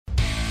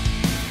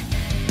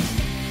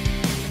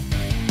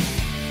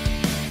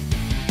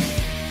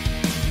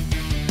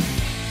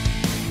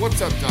What's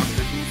up, Doctor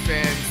Who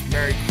fans?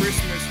 Merry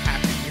Christmas,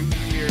 Happy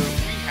New Year.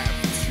 We have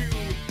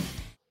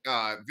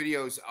two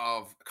videos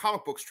of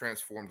comic books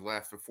transformed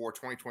left before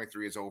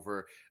 2023 is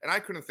over, and I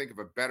couldn't think of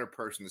a better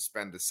person to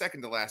spend the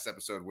second to last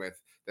episode with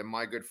than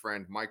my good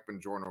friend Mike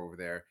Bongiorno over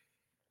there.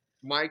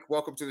 Mike,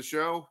 welcome to the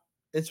show.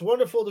 It's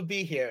wonderful to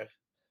be here.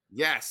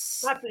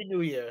 Yes. Happy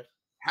New Year.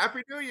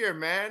 Happy New Year,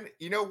 man.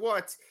 You know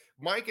what?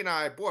 Mike and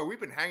I, boy,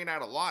 we've been hanging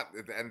out a lot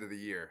at the end of the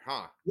year,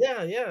 huh?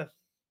 Yeah.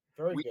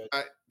 Very good.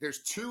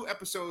 There's two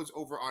episodes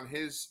over on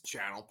his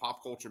channel,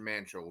 Pop Culture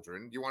Man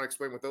Children. Do you want to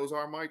explain what those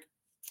are, Mike?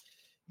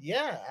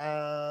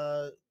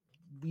 Yeah.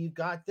 We've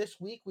got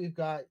this week,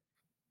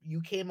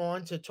 you came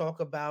on to talk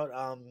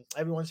about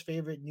everyone's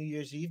favorite New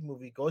Year's Eve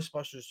movie,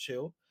 Ghostbusters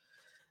 2.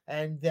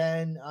 And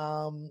then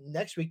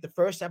next week, the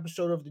first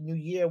episode of the new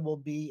year will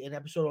be an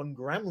episode on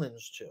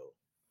Gremlins 2.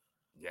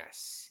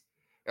 Yes.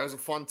 That was a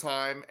fun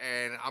time,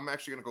 and I'm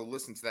actually going to go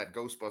listen to that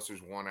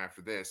Ghostbusters one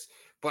after this.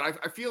 But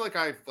I feel like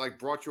I've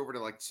brought you over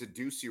to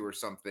seduce you or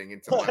something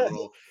into my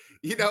little,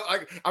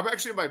 I'm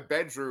actually in my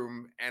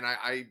bedroom, and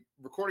I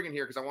recording in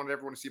here because I wanted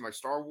everyone to see my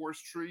Star Wars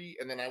tree,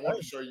 and then I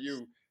wanted to show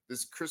you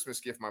this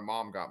Christmas gift my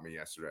mom got me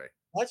yesterday.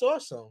 That's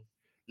awesome.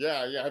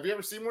 Yeah. Have you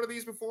ever seen one of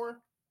these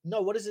before?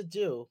 No, what does it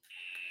do?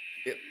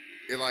 It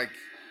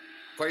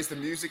plays the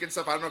music and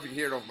stuff. I don't know if you can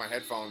hear it over my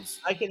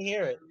headphones. I can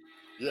hear it.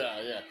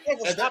 Yeah.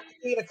 Well, stop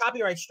being a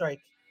copyright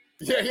strike.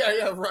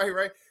 Yeah,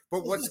 right.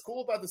 But what's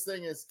cool about this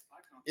thing is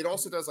it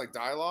also does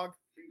dialogue.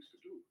 Things to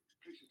do,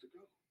 places to go.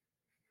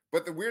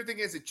 But the weird thing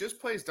is it just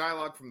plays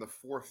dialogue from the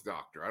fourth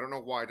Doctor. I don't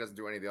know why it doesn't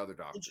do any of the other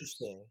Doctors.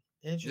 Interesting.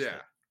 Yeah.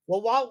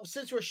 Well,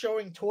 since we're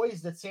showing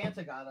toys that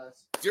Santa got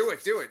us. Do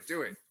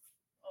it.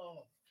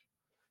 Oh.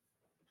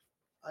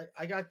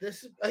 I got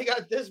this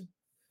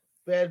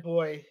bad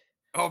boy.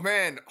 Oh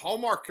man,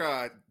 Hallmark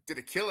did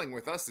a killing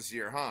with us this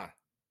year, huh?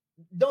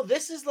 No,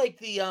 this is like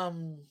the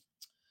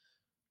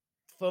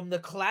from the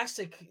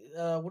classic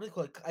what do you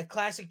call it? A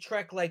classic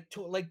Trek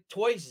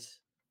toys,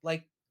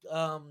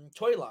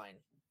 toy line.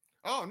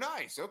 Oh,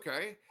 nice.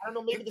 Okay. I don't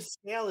know, maybe the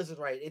scale isn't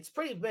right. It's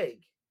pretty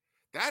big.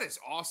 That is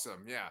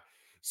awesome. Yeah.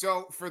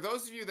 So for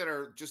those of you that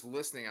are just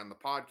listening on the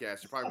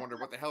podcast, you're probably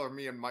wondering what the hell are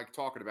me and Mike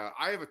talking about.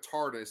 I have a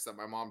TARDIS that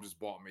my mom just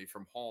bought me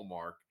from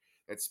Hallmark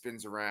that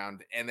spins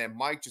around, and then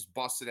Mike just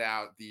busted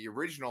out the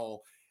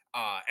original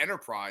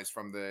Enterprise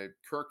from the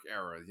Kirk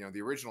era, the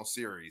original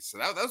series. So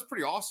that was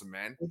pretty awesome,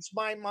 man. It's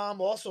my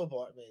mom also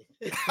bought me.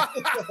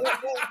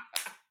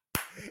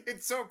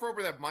 It's so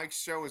appropriate that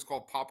Mike's show is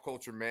called Pop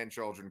Culture Man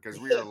Children because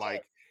we are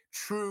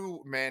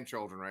true man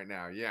children right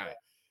now. Yeah.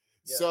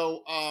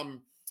 So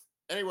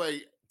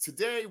anyway,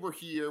 today we're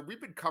here.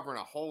 We've been covering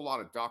a whole lot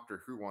of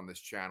Doctor Who on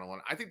this channel,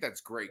 and I think that's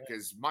great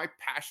because my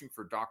passion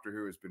for Doctor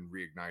Who has been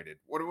reignited.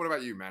 What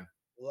about you, man?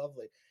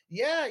 Lovely.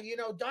 Yeah,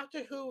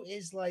 Doctor Who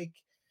is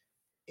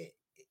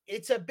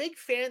it's a big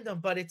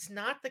fandom, but it's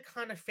not the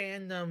kind of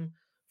fandom,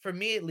 for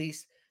me at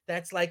least,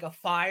 that's like a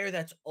fire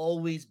that's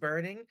always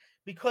burning,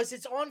 because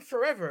it's on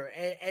forever,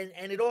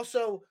 and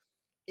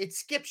it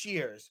skips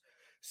years.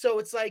 So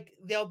it's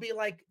there'll be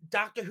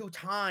Doctor Who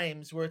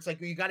times where it's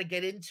you got to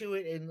get into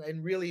it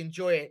and really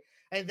enjoy it,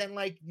 and then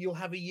you'll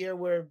have a year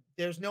where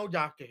there's no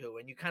Doctor Who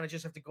and you kind of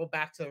just have to go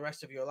back to the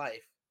rest of your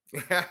life.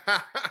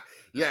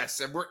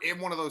 Yes, and we're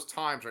in one of those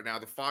times right now.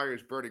 The fire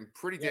is burning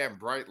pretty damn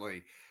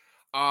brightly.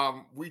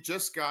 We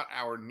just got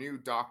our new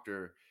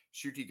Doctor,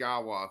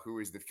 Shutigawa, who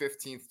is the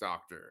 15th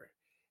Doctor.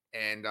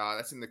 And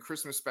that's in the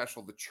Christmas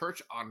special, The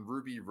Church on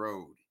Ruby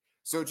Road.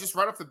 So just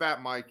right off the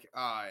bat, Mike,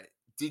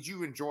 did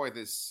you enjoy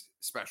this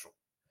special?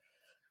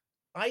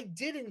 I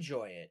did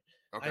enjoy it.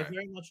 Okay. I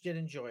very much did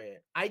enjoy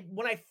it. I've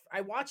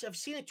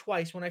seen it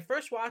twice. When I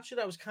first watched it,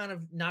 I was kind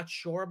of not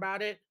sure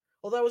about it,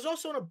 although I was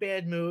also in a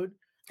bad mood.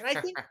 And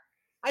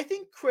I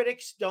think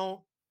critics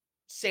don't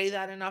say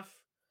that enough.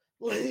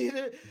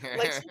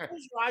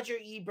 Sometimes Roger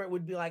Ebert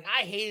would be like,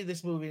 I hated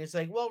this movie. And it's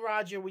well,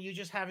 Roger, were you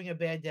just having a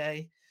bad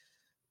day?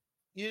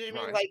 You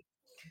know what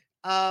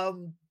I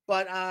mean?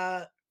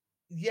 But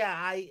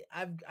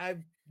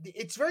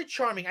it's very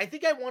charming. I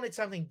think I wanted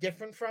something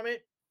different from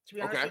it, to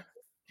be honest with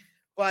you.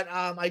 But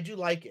I do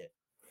like it.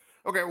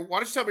 Okay, well, why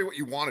don't you tell me what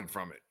you wanted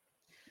from it?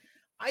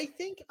 I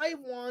think I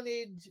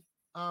wanted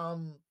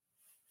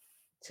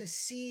to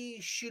see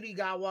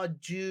Shutigawa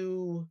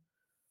do,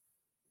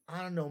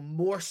 I don't know,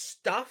 more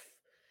stuff.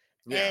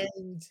 Yeah.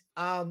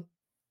 And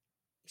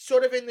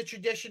sort of in the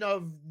tradition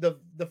of the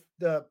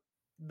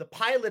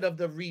pilot of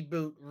the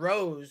reboot,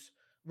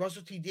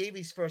 Russell T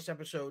Davies' first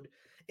episode,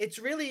 it's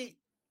really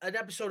an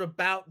episode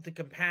about the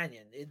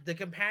companion. The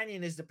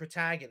companion is the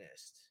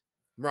protagonist.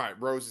 Right,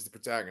 Rose is the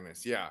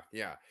protagonist. Yeah.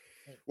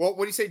 Well,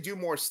 when you say do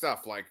more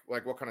stuff, like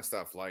what kind of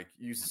stuff? Like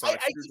use the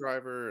sonic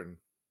screwdriver and.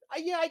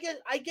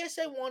 I guess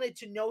I wanted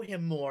to know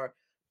him more,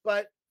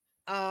 but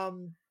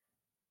as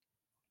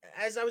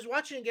I was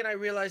watching again, I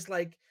realized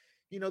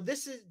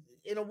this is,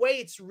 in a way,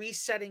 it's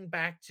resetting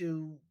back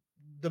to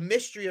the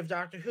mystery of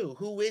Doctor Who.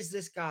 Who is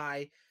this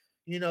guy?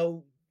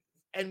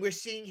 And we're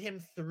seeing him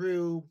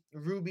through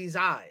Ruby's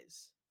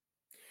eyes.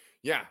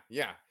 Yeah.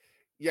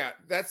 Yeah,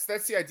 that's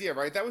the idea,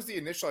 right? That was the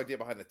initial idea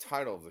behind the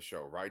title of the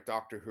show, right?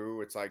 Doctor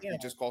Who. It's like he Yeah,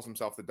 just calls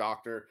himself the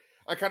Doctor.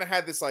 I kind of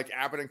had this like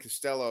Abbott and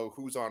Costello,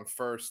 who's on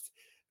first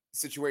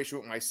situation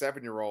with my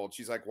 7 year old.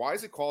 She's like, "Why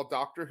is it called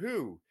Doctor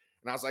Who?"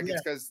 And I was like, yeah,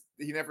 "It's because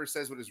he never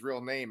says what his real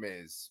name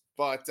is."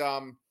 But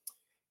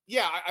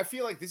yeah, I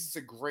feel like this is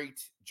a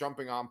great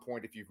jumping on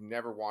point if you've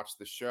never watched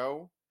the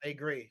show. I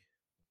agree.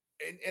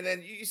 And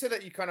then you said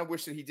that you kind of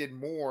wish that he did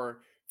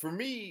more. For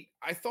me,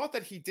 I thought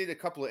that he did a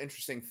couple of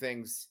interesting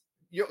things.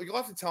 You'll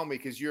have to tell me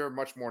because you're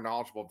much more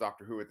knowledgeable of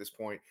Doctor Who at this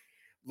point.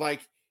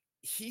 Like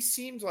he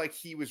seemed like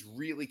he was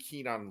really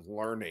keen on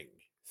learning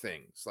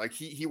things. Like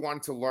he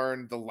wanted to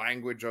learn the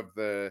language of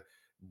the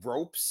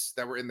ropes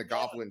that were in the Yeah,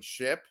 Goblin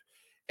ship,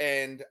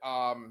 and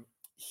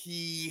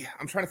he.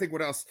 I'm trying to think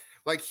what else.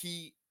 Like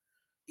he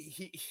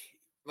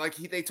like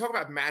they talk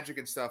about magic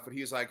and stuff, but he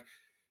was like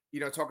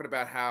talking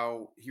about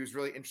how he was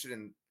really interested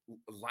in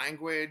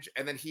language,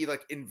 and then he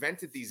like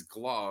invented these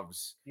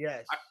gloves.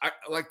 yes. I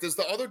like. Does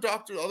other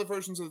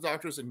versions of the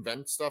doctors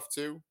invent stuff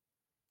too?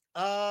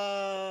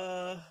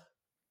 Uh,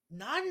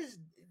 not as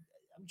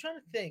I'm trying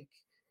to think.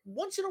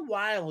 Once in a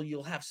while,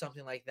 you'll have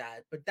something like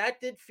that, but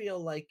that did feel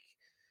like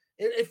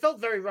it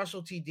felt very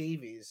Russell T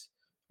Davies.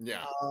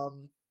 Yeah,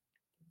 Um,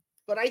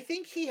 but I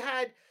think he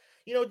had,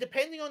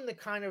 depending on the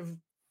kind of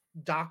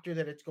doctor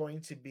that it's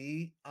going to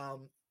be,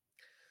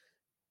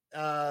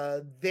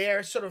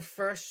 their sort of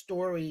first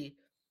story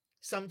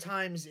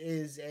sometimes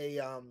is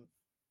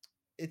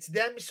it's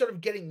them sort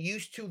of getting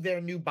used to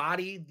their new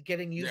body,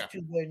 getting yeah, used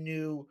to their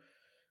new,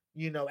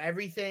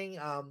 everything.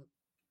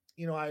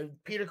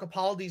 Peter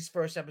Capaldi's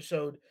first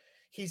episode,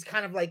 he's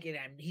kind of like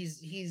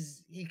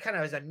he kind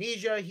of has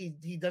amnesia.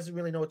 He doesn't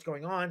really know what's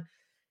going on.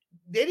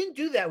 They didn't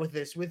do that with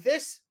this. With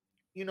this,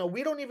 we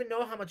don't even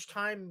know how much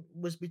time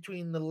was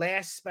between the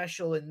last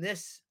special and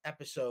this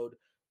episode.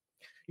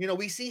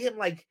 We see him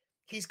like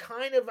he's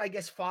kind of, I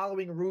guess,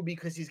 following Ruby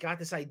because he's got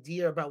this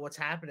idea about what's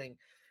happening,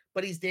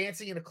 but he's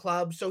dancing in a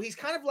club, so he's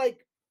kind of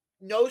like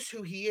knows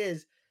who he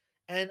is.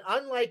 And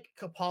unlike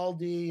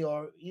Capaldi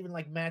or even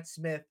like Matt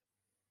Smith,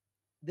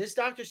 this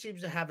doctor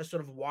seems to have a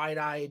sort of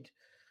wide-eyed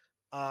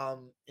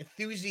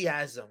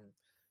enthusiasm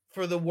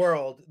for the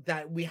world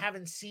that we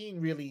haven't seen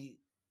really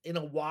in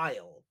a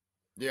while.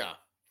 yeah.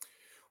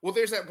 Well,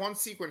 there's that one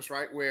sequence,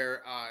 right,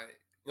 where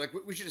like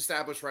we should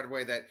establish right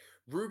away that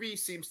Ruby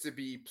seems to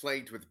be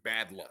plagued with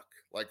bad luck.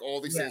 Like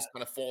all these Yeah, things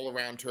kind of fall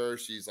around her.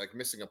 She's like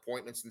missing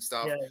appointments and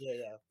stuff. yeah, yeah,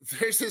 yeah.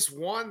 There's this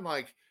one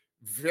like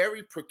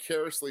very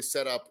precariously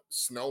set up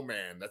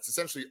snowman that's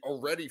essentially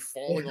already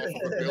falling off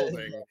of a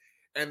building,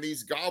 and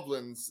these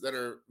goblins that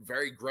are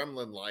very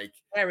gremlin like,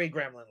 Very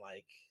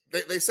gremlin-like.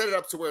 they set it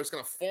up to where it's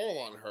going to fall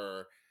on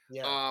her.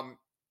 Yeah,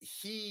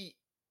 He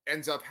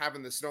ends up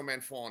having the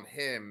snowman fall on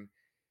him.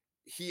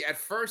 He at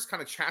first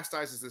kind of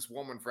chastises this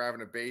woman for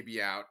having a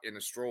baby out in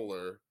a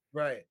stroller,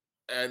 right.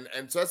 and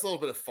so that's a little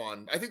bit of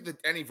fun. I think that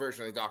any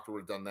version of the doctor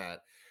would have done that.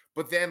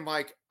 But then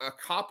like a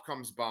cop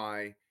comes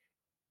by,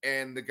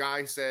 and the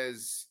guy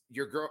says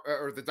your girl,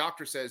 or the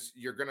doctor says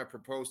you're going to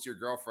propose to your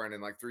girlfriend in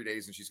like 3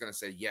 days and she's going to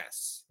say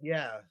yes.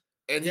 Yeah,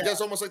 And he yeah.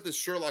 does almost like this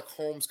Sherlock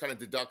Holmes kind of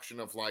deduction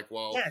of like,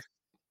 well, Yes,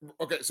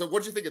 okay, so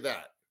what'd you think of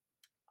that?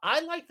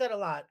 I like that a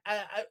lot.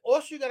 I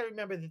also, you got to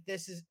remember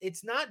that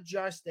it's not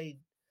just a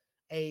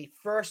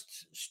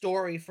first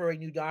story for a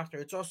new doctor.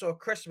 It's also a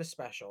Christmas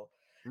special,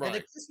 and the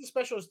Right. Christmas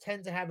specials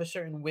tend to have a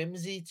certain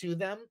whimsy to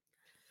them.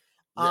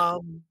 Yeah.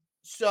 Um,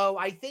 so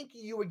I think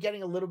you were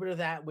getting a little bit of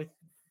that with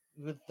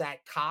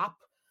that cop.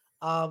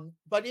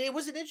 But it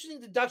was an interesting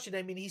deduction.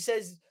 I mean, he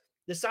says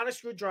the sonic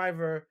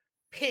screwdriver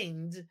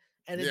pinged,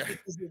 and it's Yeah.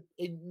 because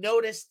it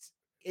noticed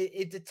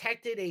it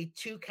detected a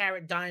 2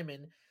 carat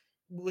diamond,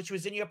 which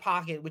was in your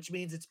pocket, which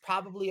means it's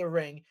probably a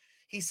ring.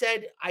 He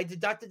said, I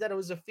deducted that it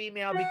was a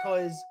female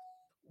because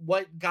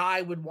what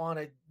guy would want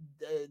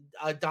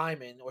a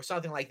diamond or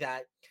something like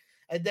that.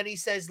 And then he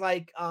says,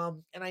 like,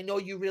 and I know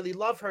you really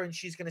love her, and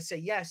she's gonna say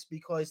yes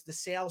because the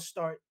sales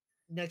start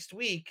next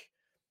week,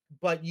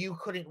 but you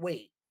couldn't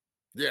wait.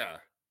 Yeah.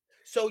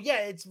 So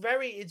yeah, it's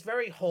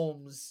very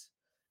Holmes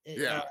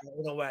Yeah.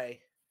 in a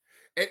way.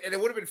 And it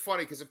would have been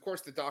funny because, of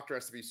course, the doctor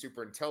has to be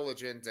super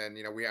intelligent, and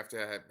we have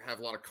to have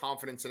a lot of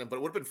confidence in him. But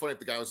it would have been funny if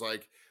the guy was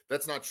like,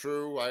 "That's not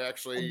true. I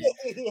actually,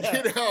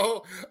 Yeah. you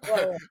know,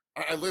 Yeah,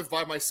 I live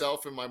by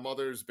myself in my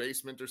mother's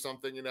basement or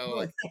something."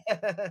 Like.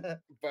 yeah.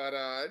 But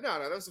no,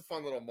 that was a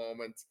fun little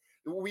moment.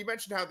 We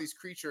mentioned how these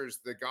creatures,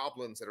 the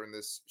goblins that are in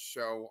this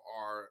show,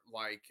 are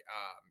like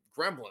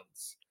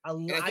gremlins, A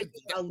and I lot, I think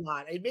think a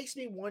lot. It makes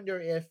me wonder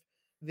if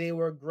they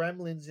were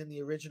gremlins in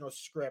the original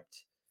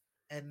script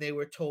and they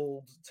were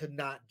told to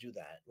not do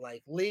that.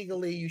 Like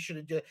legally, you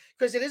shouldn't do it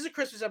because it is a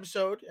Christmas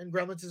episode and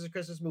Gremlins is a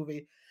Christmas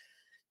movie.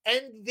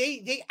 And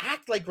they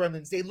act like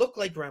gremlins. They look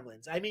like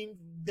gremlins. I mean,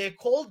 they're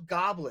called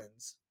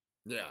goblins.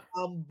 yeah,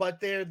 But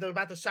they're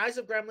about the size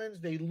of gremlins.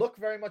 They look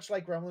very much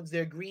like gremlins.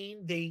 They're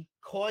green. They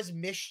cause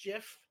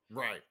mischief.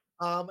 right,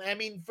 I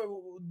mean,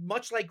 for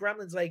much like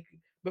gremlins, like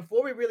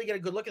before we really get a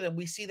good look at them,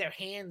 we see their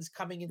hands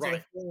coming into the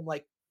right, frame,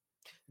 like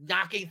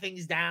knocking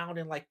things down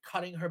and like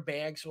cutting her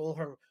bag so all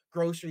her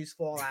groceries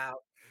fall out.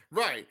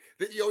 Right.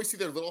 You always see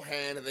their little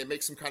hand and they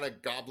make some kind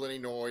of goblin-y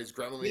noise,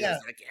 gremlin-y Yeah.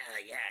 noise, like,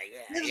 yeah,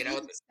 It you doesn't know?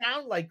 even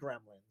sound like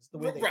gremlins the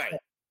way they Right. talk.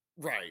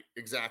 Right,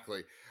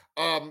 exactly.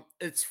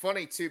 It's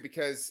funny too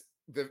because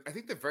I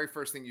think the very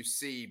first thing you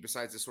see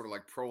besides this sort of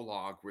like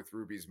prologue with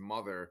Ruby's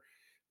mother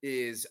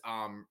is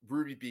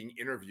Ruby being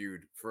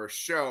interviewed for a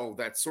show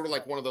that's sort of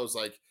like one of those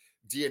like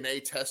DNA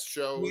test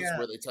shows Yeah.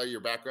 where they tell you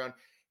your background.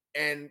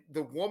 And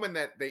the woman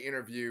that they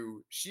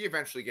interview, she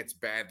eventually gets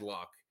bad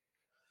luck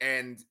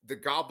and the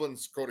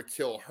goblins go to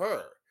kill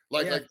her.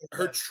 Yeah. Like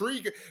her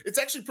tree, it's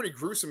actually pretty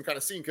gruesome kind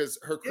of scene because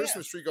her Yeah.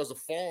 Christmas tree goes to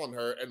fall on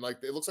her, and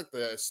like it looks like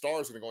the star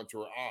is going to go into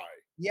her eye.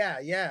 Yeah.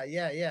 Yeah.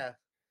 Yeah. Yeah.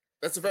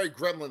 That's a very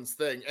Gremlins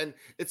thing, and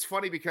it's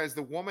funny because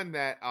the woman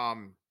that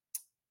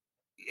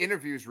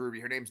interviews Ruby,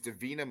 her name's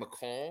Davina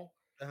McCall,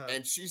 Uh-huh.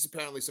 and she's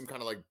apparently some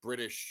kind of like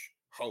British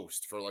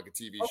host for like a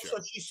TV Oh, show.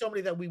 so she's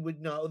somebody that we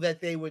would know, that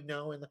they would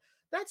know, and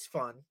that's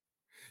fun.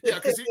 Yeah,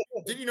 because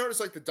did you notice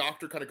like the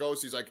doctor kind of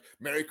goes, he's like,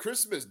 "Merry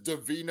Christmas,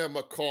 Davina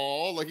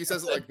McCall," like he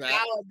says it like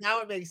that.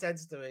 Now it makes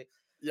sense to me.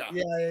 Yeah,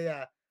 Yeah, yeah,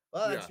 yeah.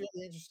 Well, that's yeah.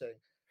 really interesting.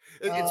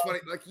 It's Uh, funny,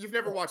 like, you've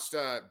never watched,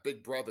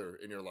 Big Brother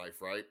in your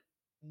life, right?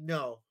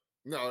 no.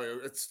 No,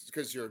 it's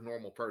because 'cause you're a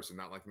normal person,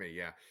 not like me,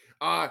 yeah.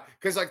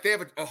 Because like, they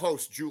have a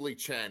host, Julie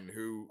Chen,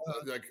 who,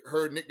 like,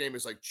 her nickname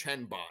is, like,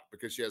 Chenbot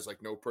because she has,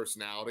 like, no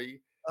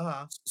personality.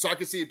 Uh-huh. So I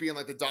could see it being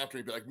like the doctor,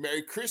 he'd be like,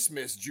 "Merry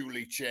Christmas,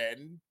 Julie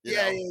Chen," you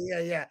Yeah, know? yeah, yeah,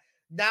 yeah.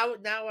 Now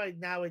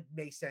it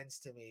makes sense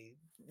to me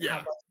how Yeah.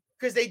 much,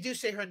 because they do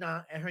say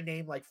her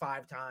name like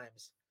 5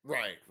 times.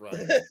 Right,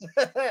 right.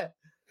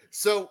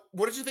 So,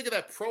 what did you think of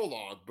that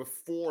prologue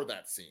before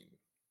that scene?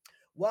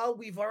 Well,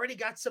 we've already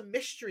got some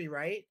mystery,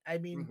 right? I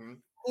mean,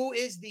 Mhm. who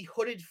is the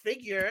hooded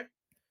figure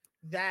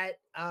that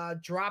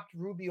dropped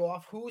Ruby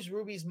off? Who's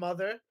Ruby's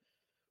mother?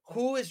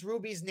 Who is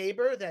Ruby's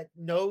neighbor that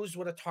knows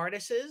what a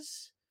TARDIS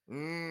is?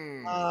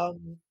 Mm.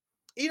 Um,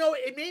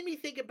 it made me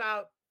think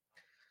about,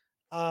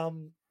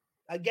 um,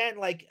 again,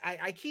 like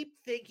I keep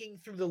thinking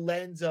through the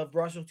lens of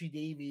Russell T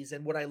Davies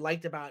and what I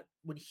liked about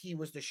when he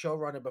was the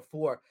showrunner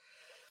before.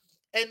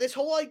 And this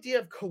whole idea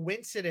of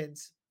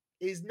coincidence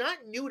is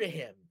not new to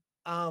him.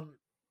 Um,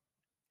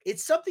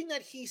 it's something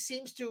that he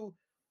seems to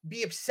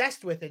be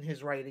obsessed with in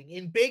his writing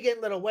in big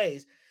and little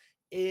ways.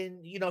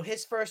 In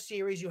his first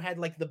series, you had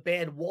like the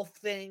bad wolf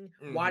thing.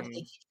 Why did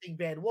they Mhm. keep saying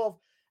bad wolf?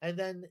 And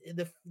then in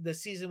the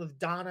season with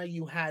Donna,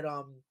 you had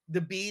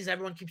the bees.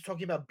 Everyone keeps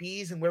talking about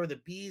bees and where are the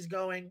bees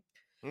going.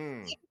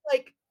 Mm. Even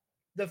like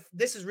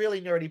this is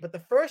really nerdy, but the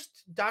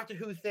first Doctor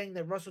Who thing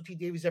that Russell T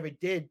Davies ever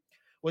did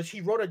was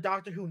he wrote a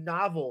Doctor Who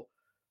novel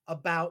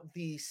about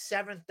the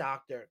seventh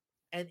Doctor,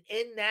 and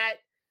in that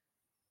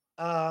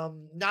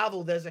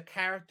novel, there's a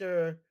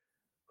character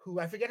who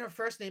I forget her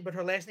first name, but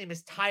her last name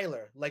is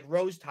Tyler, like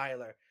Rose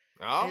Tyler.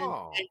 And,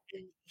 Oh.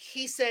 and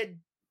he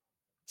said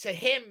to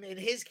him in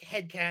his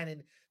head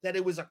canon that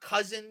it was a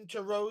cousin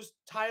to Rose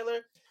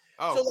Tyler.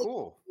 Oh, So like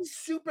cool. he's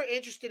super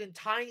interested in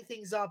tying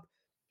things up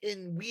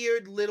in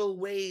weird little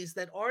ways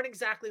that aren't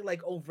exactly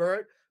like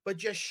overt, but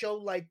just show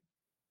like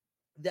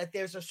that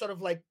there's a sort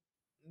of like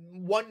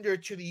wonder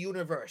to the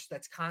universe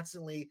that's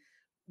constantly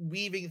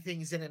weaving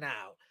things in and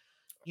out.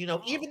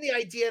 Oh. Even the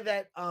idea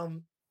that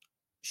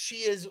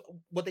she is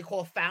what they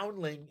call a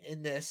foundling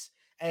in this,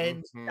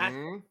 and that's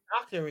what Mhm. the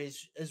Doctor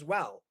is as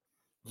well.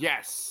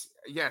 Yes,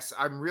 yes,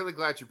 I'm really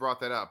glad you brought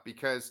that up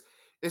because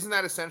isn't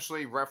that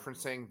essentially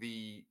referencing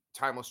the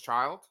Timeless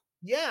Child?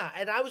 Yeah,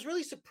 and I was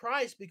really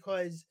surprised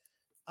because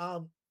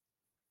um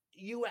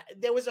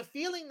there was a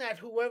feeling that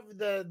whoever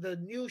the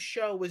new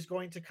show was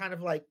going to kind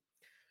of like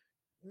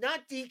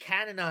not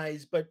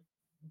decanonize,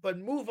 but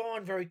move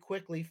on very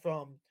quickly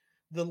from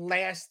the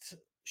last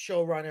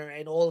showrunner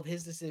and all of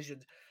his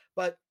decisions.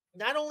 But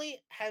not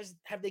only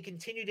have they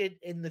continued it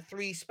in the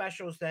 3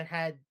 specials that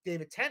had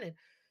David Tennant,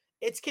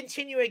 it's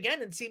continuing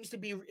again and seems to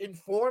be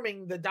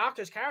informing the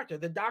Doctor's character.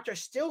 The Doctor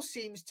still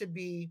seems to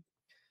be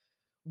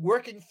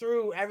working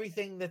through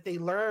everything that they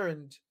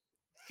learned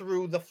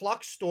through the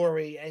Flux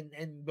story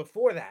and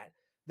before that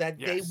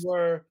they Yes.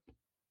 were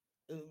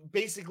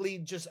basically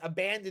just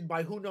abandoned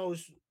by who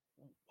knows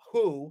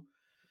who.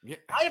 Yeah.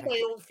 I have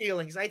my own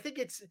feelings. I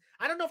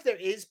don't know if there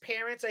is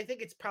parents. I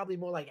think it's probably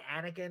more like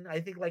Anakin.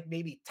 I think like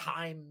maybe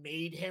time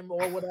made him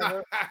or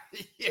whatever. Yeah,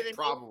 You know what I mean?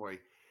 probably.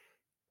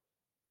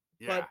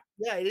 But Yeah.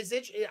 yeah, it is.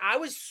 I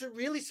was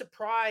really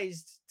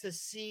surprised to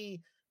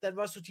see that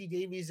Russell T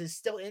Davies is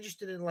still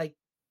interested in like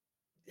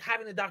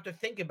having the Doctor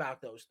think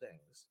about those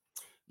things.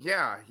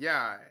 Yeah,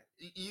 yeah.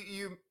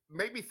 You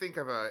made me think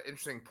of an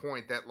interesting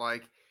point that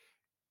like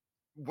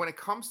when it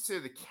comes to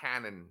the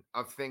canon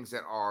of things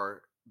that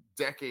are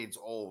decades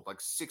old,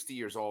 like 60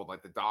 years old,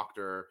 like the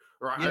Doctor,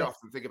 or I Yeah.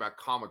 often think about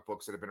comic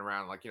books that have been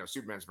around, like,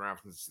 Superman's been around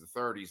since the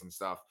 30s and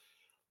stuff.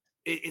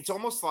 It's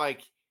almost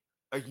like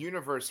a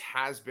universe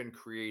has been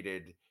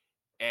created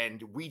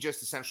and we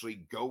just essentially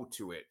go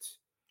to it.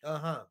 Uh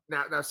huh.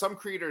 Now some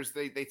creators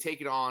they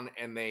take it on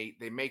and they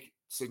make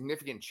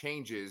significant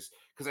changes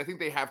because I think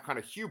they have kind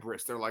of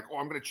hubris. They're like, "Oh,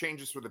 I'm going to change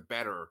this for the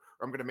better, or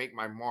I'm going to make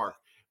my mark."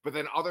 but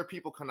then other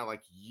people kind of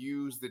like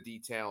use the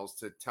details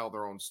to tell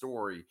their own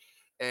story.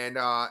 And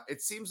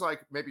it seems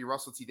like maybe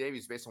Russell T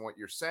Davies, based on what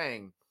you're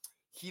saying,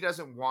 he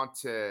doesn't want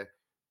to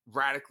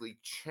radically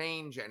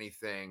change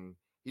anything.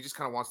 He just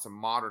kind of wants to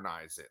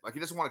modernize it. Like he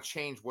doesn't want to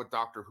change what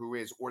Doctor Who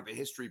is or the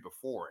history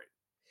before it.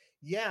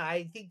 Yeah,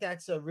 I think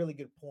that's a really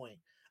good point.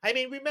 I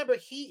mean, remember,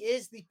 he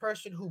is the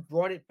person who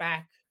brought it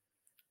back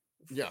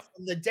Yeah.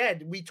 from the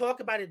dead. We talk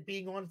about it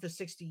being on for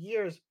 60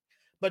 years,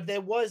 but there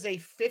was a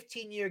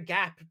 15-year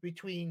gap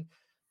between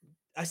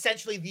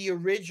essentially the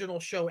original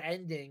show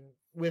ending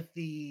with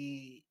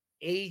the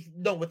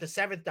with the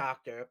seventh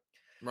Doctor,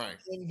 Right.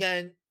 and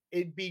then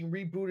it being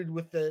rebooted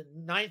with the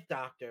ninth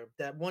Doctor,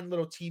 that one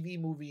little TV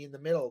movie in the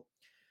middle.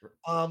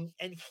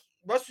 And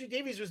Russell T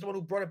Davies was the one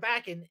who brought it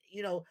back, and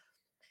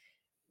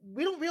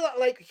we don't realize,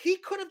 like, he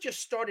could have just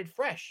started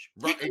fresh.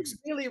 He Right. could have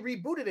really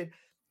rebooted it.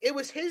 It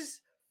was his,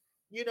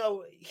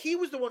 he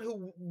was the one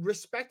who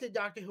respected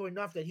Doctor Who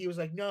enough that he was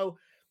like, no,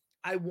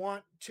 I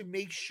want to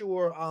make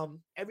sure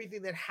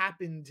everything that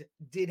happened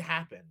did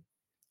happen.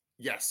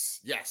 Yes,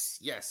 yes,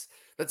 yes.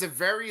 That's a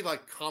very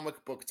like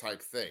comic book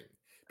type thing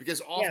because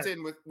Yeah,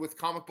 often with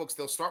comic books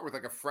they'll start with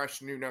like a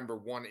fresh new number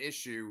one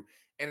issue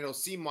and it'll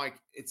seem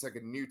like it's like a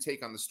new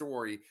take on the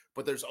story,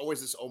 but there's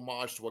always this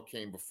homage to what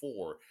came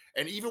before.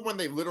 And even when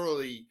they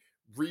literally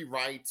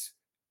rewrite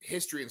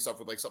history and stuff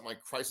with like something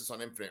like Crisis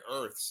on Infinite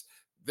Earths,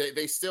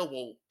 they still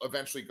will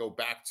eventually go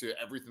back to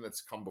everything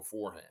that's come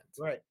beforehand.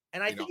 right.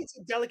 And I You know. think it's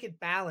a delicate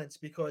balance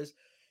because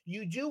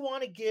you do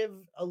want to give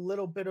a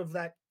little bit of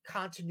that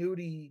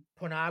continuity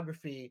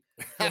pornography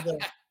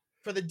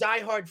for the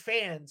diehard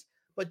fans,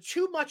 but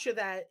too much of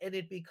that and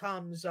it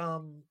becomes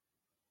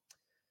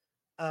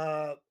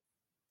uh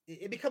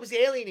it becomes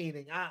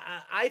alienating.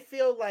 I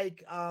feel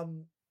like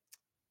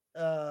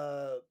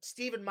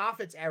Stephen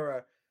Moffat's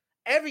era,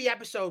 every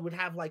episode would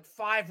have like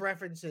 5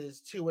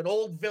 references to an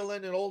old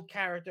villain, an old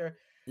character,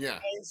 Yeah.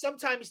 and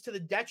sometimes to the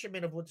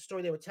detriment of what the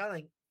story they were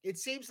telling. It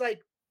seems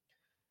like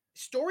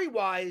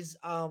story-wise,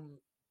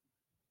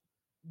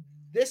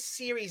 this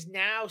series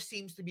now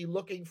seems to be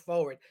looking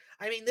forward.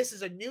 I mean, this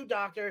is a new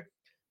Doctor.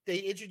 They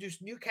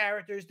introduced new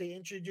characters. They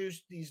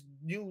introduced these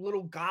new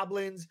little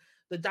goblins.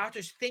 The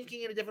Doctor's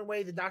thinking in a different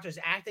way. The Doctor's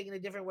acting in a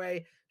different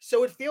way.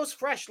 So it feels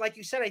fresh. Like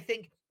you said, I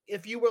think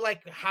if you were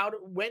like,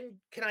 when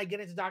can I get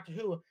into Doctor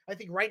Who? I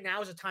think right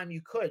now is the time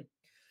you could.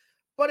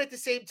 But at the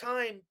same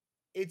time,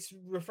 it's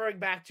referring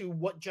back to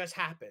what just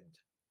happened.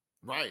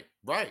 Right,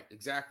 right,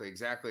 exactly,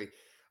 exactly.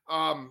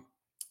 Um,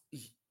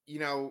 you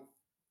know,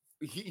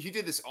 he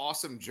did this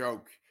awesome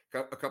joke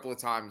a couple of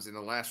times in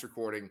the last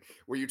recording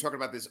where you're talking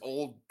about this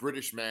old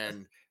British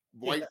man, Yeah,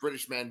 white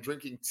British man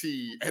drinking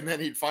tea, and then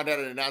he'd find out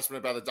an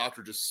announcement about the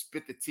doctor just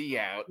spit the tea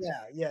out.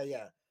 yeah, yeah,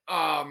 yeah.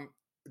 Um,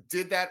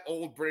 did that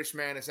old British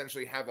man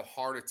essentially have a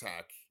heart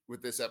attack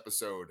with this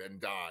episode and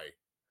die?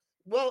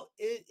 Well,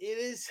 it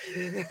is.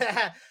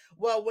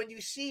 Well, when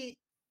you see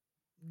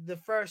the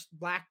first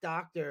Black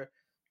Doctor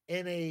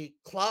in a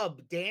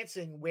club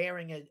dancing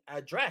wearing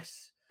a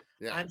dress,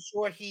 Yeah. I'm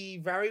sure he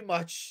very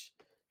much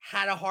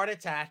had a heart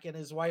attack and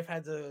his wife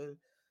had to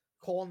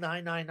call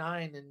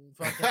 999 and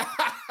fucking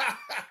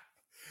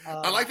I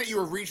uh like that you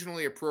were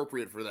regionally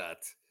appropriate for that.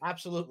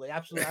 absolutely,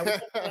 absolutely. I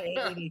wasn't gonna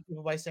alienate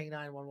people by saying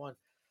 911.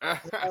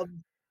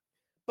 Um,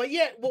 but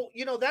yeah, well,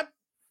 that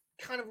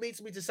kind of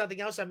leads me to something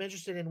else I'm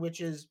interested in,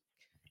 which is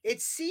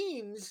it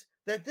seems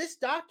that this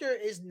doctor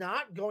is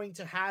not going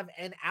to have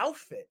an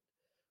outfit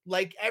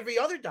like every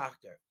other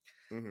doctor.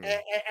 Mhm.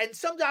 And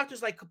some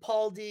doctors like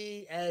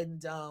Capaldi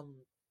and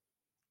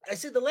I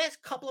said the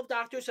last couple of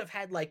doctors have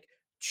had like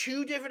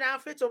 2 different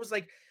outfits, almost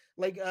like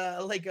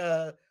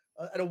an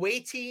away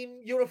team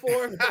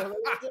uniform.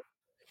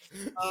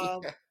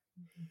 um, Yeah.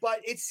 but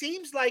it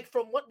seems like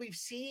from what we've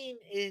seen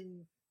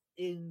in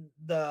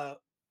the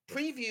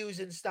previews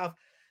and stuff,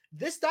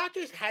 this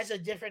doctor has a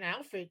different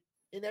outfit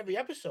in every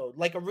episode,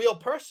 like a real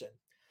person.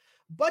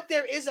 But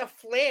there is a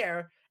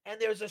flair, and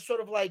there's a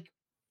sort of like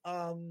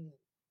um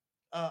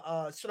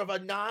sort of a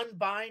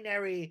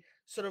non-binary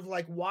sort of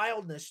like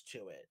wildness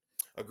to it.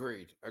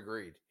 Agreed,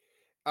 agreed.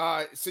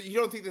 So you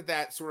don't think that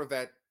that sort of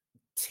that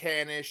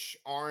tannish,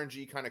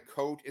 orangey kind of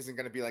coat isn't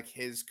going to be like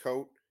his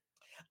coat?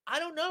 I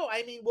don't know.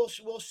 I mean, we'll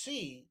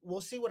see.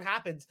 We'll see what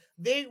happens.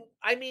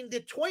 I mean, the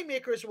toy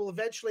makers will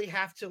eventually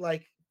have to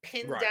like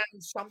pin Right,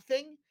 down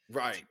something.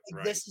 right, Like,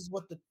 right, this is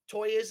what the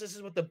toy is. This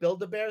is what the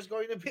Build-A-Bear is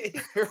going to be.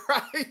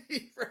 right,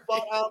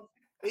 But right.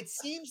 it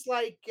seems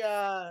like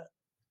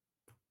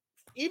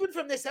even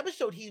from this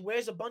episode, he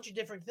wears a bunch of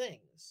different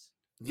things.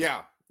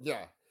 Yeah,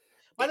 yeah.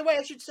 By the way,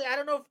 I should say I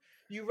don't know if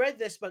you read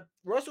this, but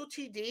Russell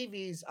T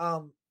Davies,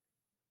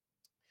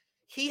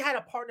 he had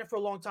a partner for a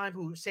long time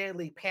who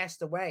sadly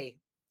passed away,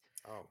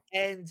 Oh,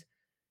 and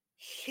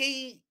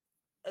he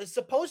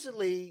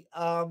supposedly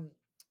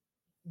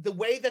the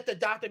way that the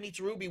doctor meets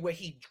Ruby, where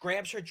he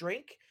grabs her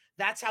drink,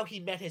 that's how he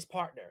met his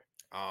partner.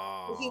 He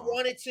oh,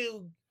 wanted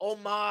to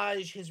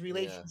homage his yeah.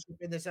 relationship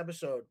in this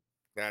episode.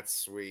 That's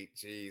sweet.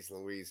 Jeez,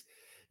 Louise.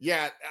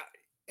 Yeah,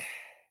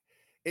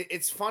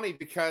 it's funny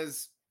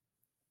because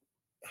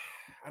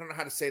I don't know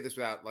how to say this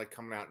without like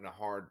coming out in a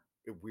hard,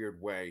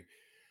 weird way.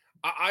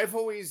 I've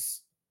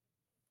always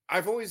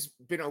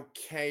been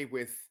okay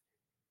with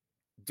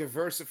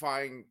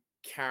diversifying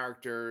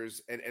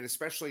characters and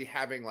especially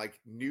having like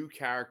new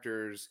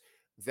characters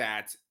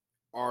that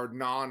are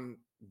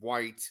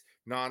non-white,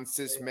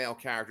 non-cis Yeah, male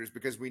characters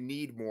because we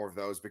need more of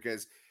those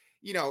because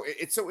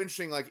it's so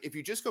interesting like if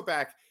you just go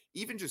back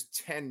even just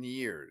 10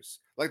 years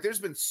like there's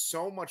been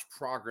so much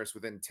progress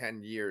within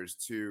 10 years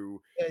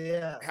to yeah,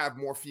 yeah. have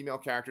more female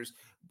characters.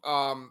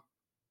 um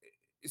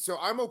so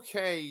I'm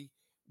okay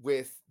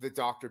with the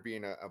doctor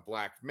being a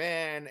black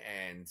man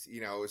and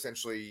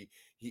essentially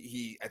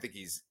he I think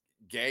he's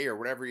gay or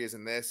whatever he is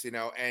in this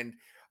and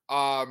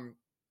um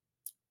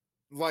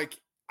like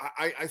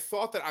I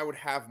thought that I would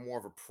have more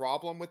of a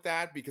problem with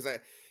that because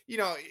you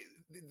know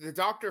the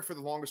doctor for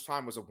the longest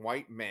time was a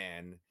white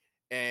man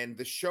and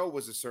the show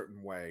was a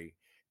certain way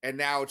and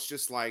now it's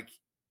just like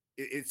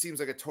it seems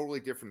like a totally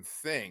different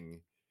thing.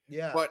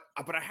 Yeah. But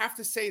I have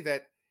to say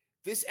that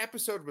this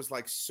episode was,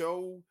 like,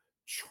 so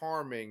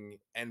charming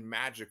and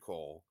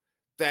magical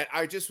that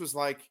I just was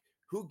like,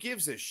 "Who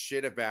gives a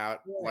shit about,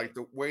 like, Right.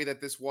 the way that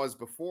this was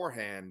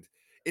beforehand?"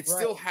 It Right.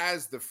 still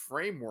has the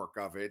framework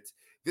of it.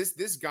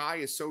 This guy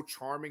is so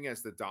charming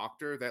as the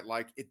doctor that,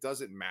 like, it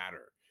doesn't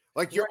matter.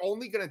 Like, you're Right.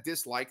 only gonna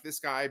dislike this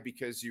guy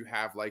because you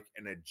have, like,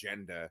 an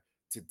agenda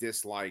to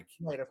dislike.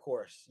 Right. Of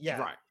course. Yeah.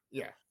 Right,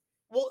 yeah.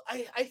 Well,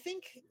 I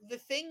think the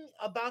thing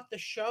about the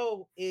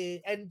show is,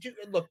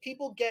 look,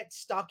 people get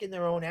stuck in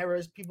their own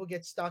errors. People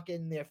get stuck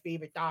in their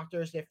favorite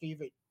doctors, their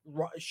favorite,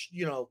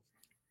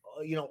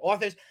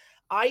 authors.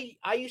 I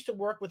used to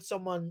work with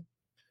someone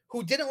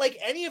who didn't like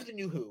any of the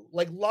New Who,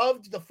 like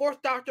loved the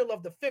Fourth Doctor,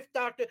 loved the Fifth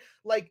Doctor,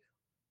 like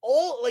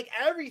like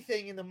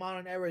everything in the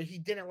modern era. He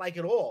didn't like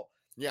it all.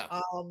 Yeah.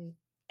 Um,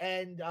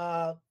 and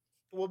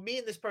well, me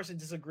and this person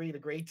disagreed a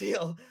great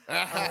deal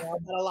about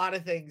a lot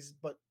of things,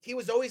 but he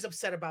was always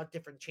upset about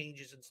different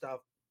changes and stuff.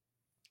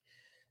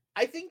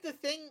 I think the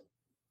thing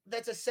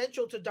that's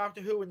essential to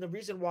Doctor Who and the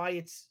reason why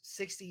it's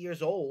 60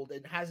 years old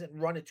and hasn't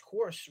run its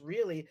course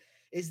really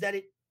is that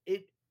it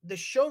the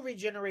show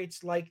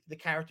regenerates like the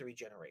character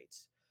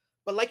regenerates.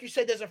 But like you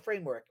said, there's a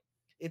framework.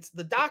 It's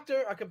the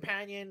Doctor, a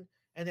companion,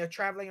 and they're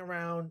traveling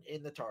around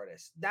in the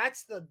TARDIS.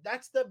 That's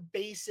the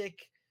basic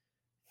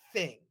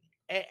thing.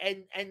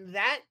 And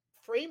that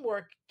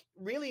framework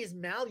really is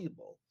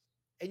malleable.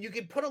 And you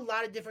can put a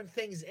lot of different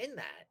things in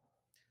that.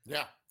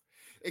 Yeah.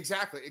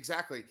 Exactly,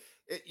 exactly.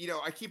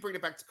 I keep bringing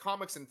it back to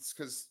comics, and it's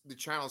because the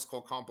channel is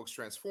called Comic Books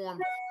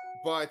Transformed.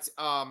 But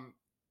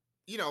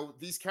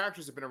these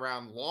characters have been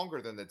around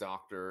longer than the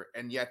Doctor,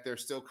 and yet they're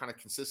still kind of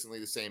consistently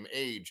the same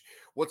age.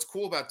 What's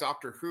cool about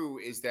Doctor Who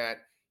is that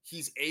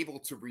he's able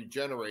to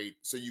regenerate,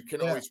 so you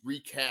can Yeah. always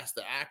recast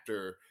the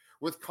actor.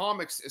 With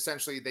comics,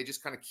 essentially, they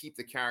just kind of keep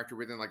the character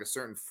within like a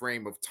certain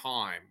frame of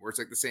time, where it's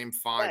like the same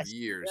five Yes, yes,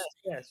 years.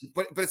 yes.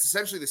 But it's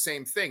essentially the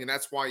same thing, and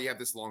that's why you have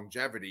this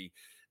longevity.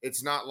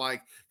 It's not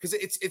like because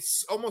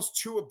it's almost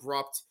too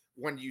abrupt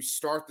when you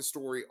start the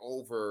story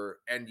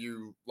over and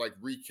you like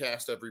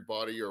recast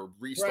everybody or Right,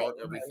 restart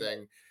right.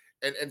 everything,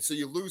 and so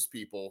you lose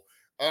people.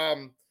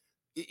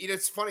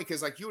 It's funny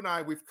because like you and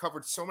I, we've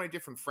covered so many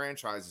different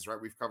franchises, right?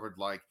 We've covered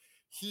like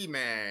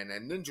He-Man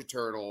and Ninja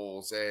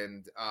Turtles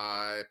and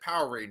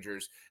Power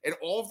Rangers, and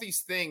all of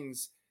these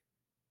things.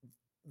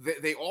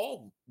 They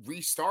all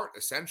restart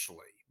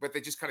essentially, but they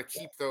just kind of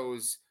keep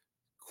those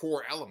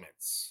core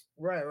elements.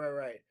 Right, right,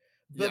 right.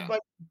 But Yeah,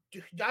 but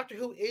Doctor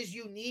Who is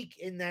unique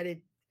in that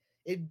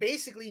it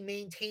basically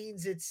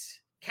maintains its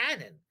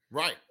canon.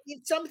 right,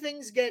 Some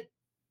things get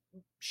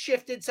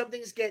shifted, some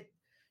things get,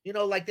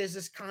 like there's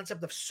this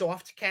concept of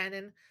soft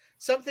canon.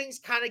 Some things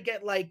kind of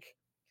get like,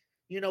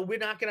 we're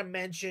not going to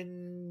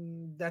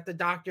mention that the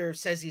doctor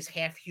says he's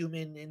half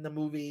human in the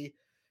movie.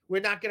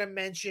 We're not going to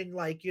mention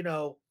like,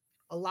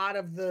 a lot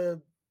of the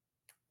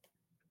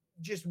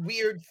just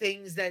weird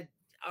things that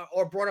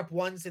are brought up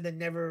once and then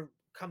never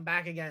come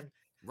back again.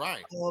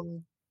 right.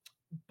 Um,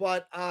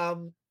 but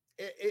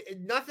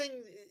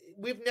nothing.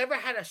 We've never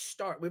had a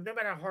start. We've never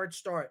had a hard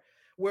start.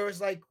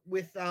 Whereas like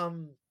with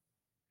and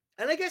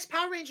I guess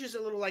Power Rangers is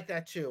a little like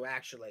that too,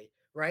 actually,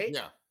 right?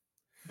 Yeah.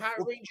 Power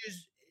Well,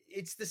 Rangers,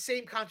 it's the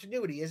same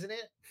continuity, isn't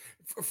it?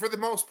 for the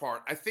most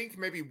part, I think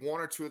maybe one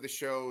or two of the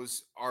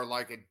shows are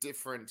like a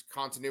different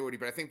continuity,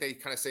 but I think they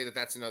kind of say that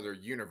that's another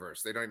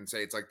universe. They don't even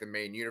say it's like the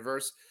main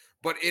universe.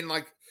 But in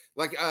like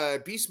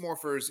Beast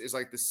Morphers is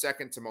like the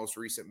second to most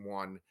recent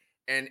one,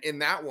 and in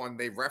that one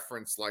they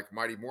reference like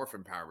Mighty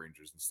Morphin Power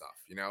Rangers and stuff.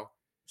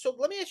 So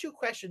let me ask you a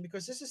question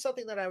because this is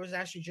something that I was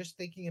actually just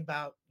thinking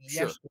about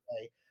Sure,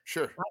 yesterday.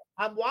 sure.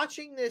 I'm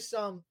watching this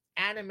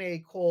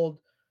anime called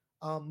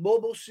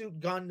Mobile Suit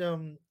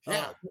Gundam,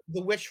 Yeah.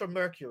 The Witch from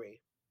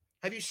Mercury.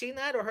 Have you seen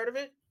that or heard of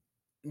it?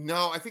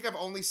 No, I think I've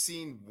only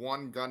seen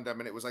one Gundam,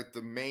 and it was like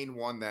the main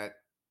one that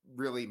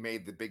really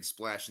made the big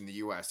splash in the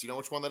US. You know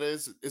which one that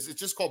is? Is it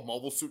just called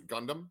Mobile Suit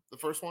Gundam, the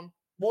first one?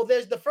 Well,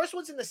 there's the first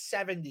one's in the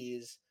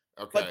 70s,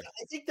 but Okay.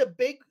 I think the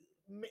big,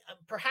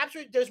 perhaps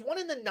there's one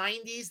in the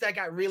 90s that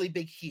got really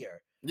big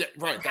here. Yeah,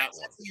 right, that Perhaps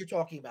one. that's what you're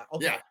talking about.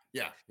 Yeah, Okay.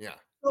 yeah, yeah.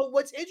 So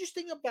what's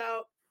interesting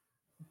about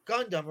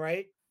Gundam,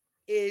 right,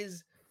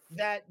 is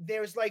that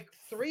there's like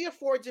 3 or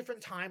 4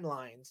 different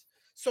timelines.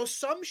 So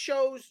some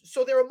shows,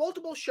 so there are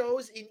multiple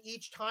shows in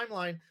each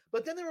timeline,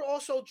 but then there are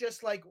also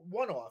just like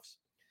one-offs.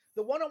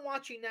 The one I'm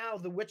watching now,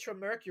 The Witch from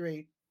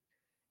Mercury,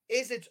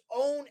 is its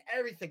own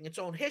everything, its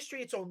own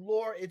history, its own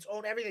lore, its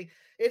own everything.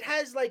 It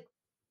has like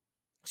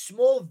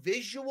small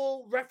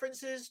visual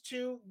references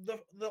to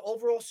the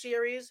overall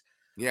series.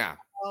 Yeah.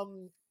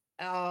 Um,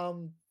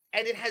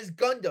 and it has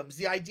Gundams.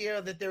 The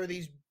idea that there are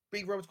these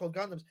big robots called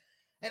Gundams,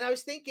 and I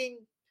was thinking,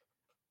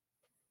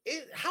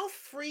 how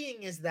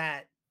freeing is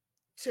that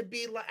to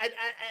be like,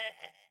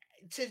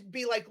 to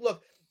be like,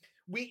 look,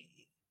 we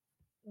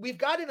we've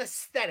got an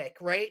aesthetic,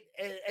 right?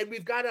 And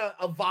we've got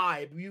a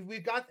vibe.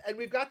 We've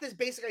got this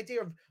basic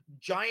idea of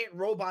giant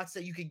robots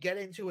that you could get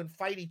into and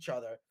fight each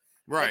other.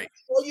 And Right.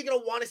 you're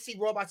gonna want to see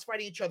robots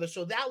fighting each other,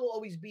 so that will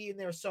always be in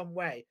there some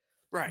way.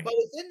 Right. But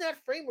within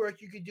that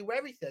framework, you could do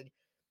everything.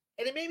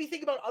 And it made me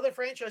think about other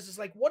franchises.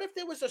 Like, what if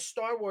there was a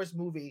Star Wars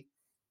movie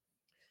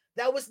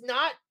that was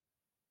not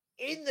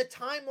in the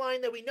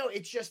timeline that we know?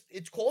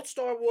 It's called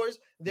Star Wars.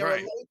 There are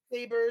Right.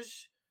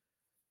 lightsabers.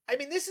 I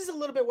mean, this is a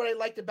little bit what I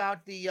liked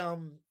about the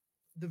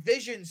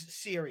Visions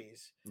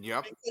series,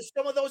 Yep. because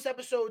some of those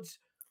episodes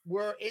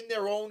were in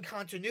their own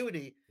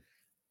continuity.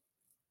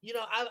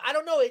 I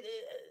don't know.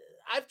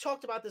 I've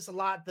talked about this a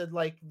lot. The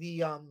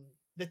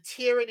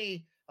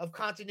tyranny of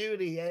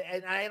continuity,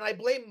 and I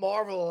blame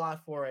Marvel a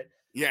lot for it.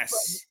 But,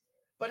 Yes.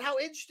 but how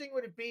interesting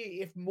would it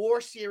be if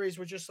more series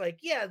were just like,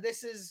 yeah,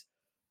 this is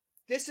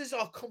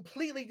a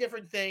completely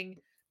different thing,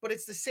 but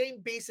it's the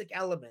same basic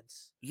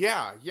elements.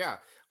 Yeah, yeah.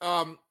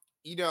 Um,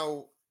 you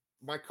know,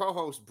 my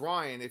co-host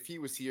Brian, if he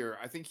was here,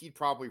 I think he'd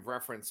probably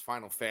reference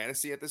Final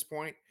Fantasy at this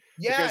point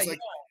Yeah, because yeah, like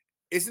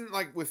isn't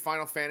like with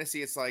Final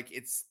Fantasy it's like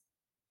it's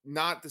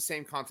not the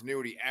same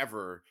continuity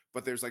ever,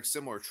 but there's like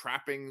similar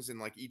trappings in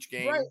like each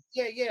right. game.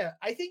 Yeah, yeah.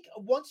 I think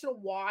once in a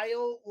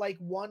while, like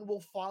one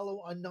will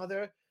follow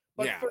another,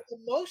 but Yeah. for the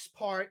most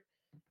part,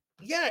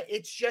 yeah,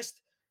 it's just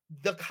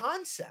the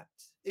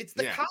concept. It's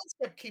the Yeah.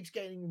 concept keeps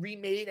getting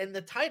remade and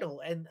the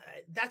title, and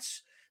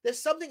there's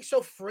something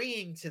so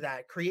freeing to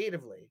that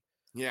creatively.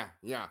 Yeah,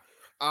 yeah.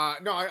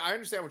 No, I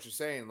understand what you're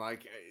saying.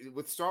 Like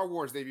with Star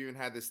Wars, they've even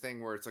had this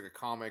thing where it's like a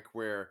comic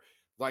where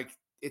like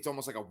it's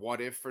almost like a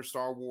what if for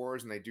Star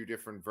Wars, and they do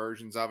different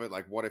versions of it.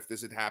 Like, what if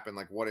this had happened?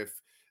 Like, what if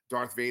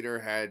Darth Vader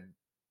had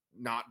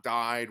not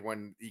died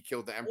when he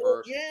killed the Or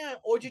Emperor? yeah,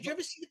 or did you But-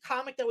 ever see the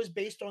comic that was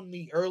based on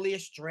the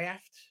earliest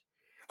draft?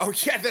 oh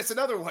yeah, that's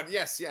another one.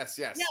 Yes, yes,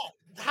 Yeah, yes.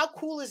 how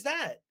cool is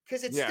that?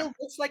 Because it Yeah, still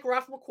looks like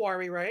Ralph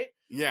McQuarrie, right?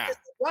 yeah,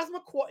 Because Ralph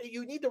McQuarrie,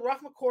 you need the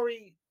Ralph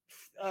McQuarrie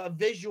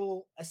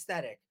visual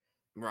aesthetic.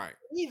 right.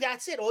 To me,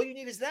 that's it. All you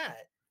need is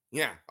that.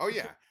 Yeah. Oh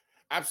yeah.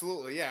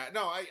 Absolutely. Yeah.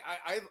 No,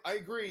 I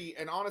agree.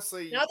 And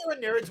honestly, Now there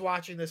are nerds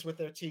watching this with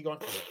their tea going,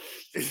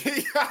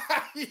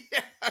 yeah,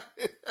 yeah.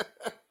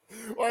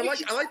 Well,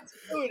 which is I like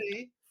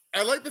continuity.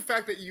 I like the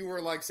fact that you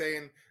were like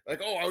saying,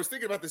 like, oh, I was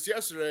thinking about this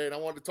yesterday and I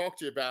wanted to talk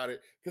to you about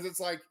it. Because it's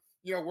like,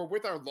 we're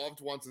with our loved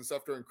ones and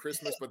stuff during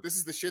Christmas, but this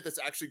is the shit that's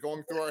actually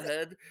going through our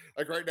head,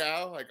 like right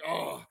now. Like,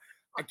 oh,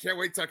 I can't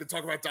wait till I can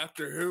talk about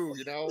Doctor Who.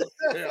 Yeah,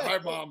 hi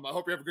mom. I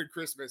hope you have a good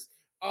Christmas.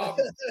 Um,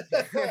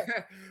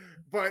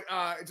 but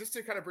just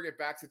to kind of bring it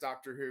back to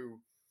Doctor Who,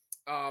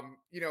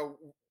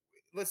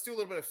 let's do a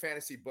little bit of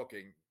fantasy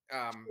booking.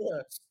 Yeah,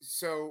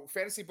 So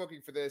fantasy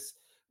booking for this,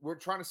 we're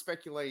trying to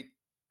speculate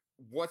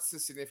what's the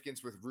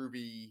significance with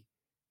Ruby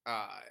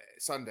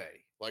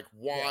Sunday? Like,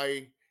 yeah,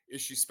 why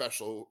is she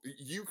special?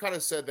 You kind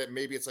of said that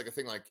maybe it's like a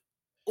thing like,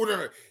 oh no,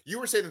 no, you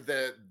were saying that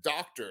the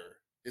doctor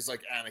is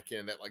like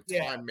Anakin, that like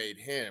yeah, time made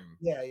him.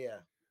 yeah, yeah.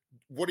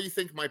 What do you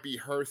think might be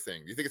her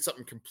thing? Do you think it's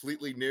something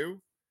completely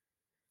new?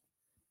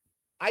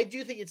 I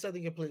do think it's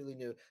something completely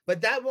new, but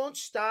that won't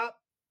stop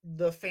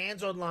the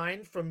fans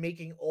online from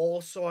making all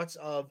sorts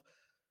of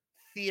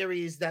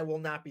theories that will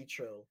not be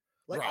true.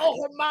 Like, Right.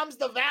 oh, her mom's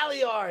the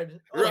Valiard.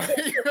 Oh,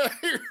 Right,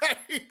 right,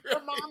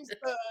 her mom is,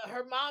 or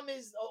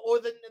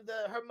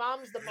her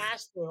mom's the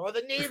master, or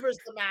the neighbor's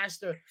the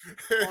master.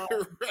 right.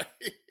 Uh, Right.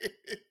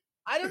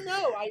 I don't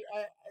know. I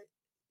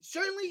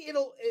certainly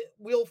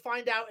we'll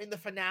find out in the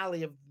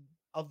finale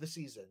of the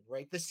season,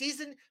 right? The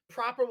season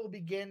proper will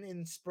begin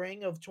in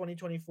spring of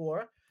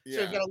 2024, so we've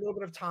Yeah. got a little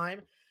bit of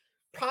time.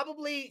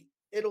 Probably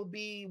it'll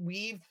be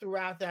weaved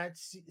throughout that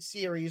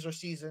series or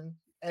season,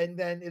 and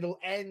then it'll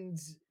end.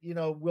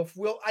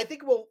 We'll I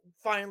think we'll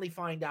finally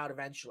find out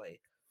eventually.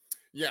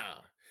 Yeah.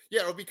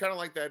 Yeah, it'll be kind of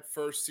like that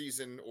first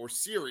season or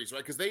series, right?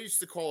 Because they used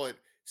to call it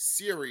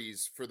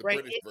series for the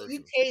Right British in the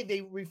version. UK,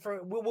 they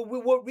refer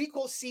what we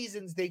call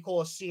seasons. They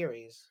call a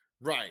series.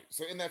 Right.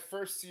 So in that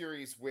first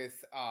series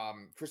with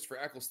Christopher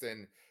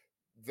Eccleston,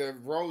 the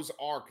Rose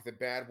arc, the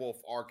Bad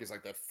Wolf arc is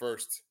like the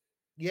first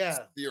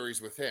Yeah,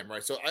 series with him,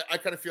 right? So I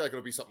kind of feel like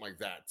it'll be something like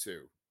that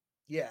too.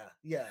 yeah,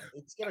 yeah.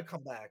 It's gonna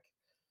come back.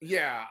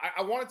 Yeah,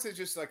 I wanted to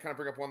just like kind of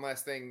bring up one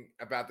last thing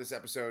about this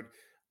episode.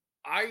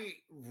 I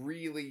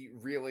really,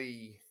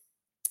 really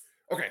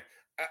okay.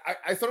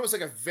 I thought it was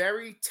like a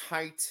very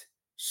tight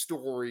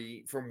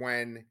story from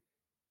when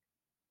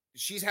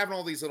she's having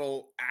all these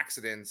little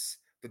accidents.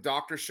 The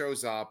doctor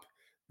shows up,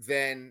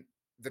 then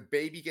the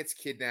baby gets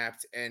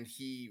kidnapped, and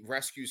he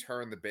rescues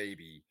her and the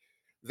baby.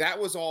 That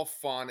was all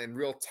fun and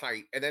real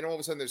tight. And then all of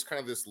a sudden, there's kind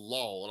of this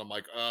lull, and I'm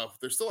like,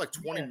 there's still like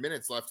 20 Yeah,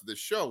 minutes left of the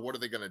show. What are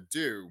they gonna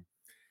do?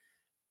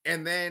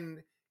 And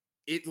then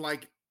it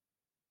like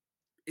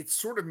it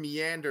sort of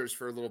meanders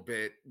for a little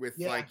bit with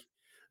yeah. like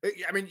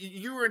I mean,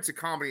 you were into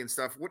comedy and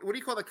stuff. What do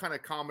you call that kind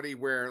of comedy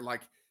where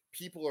like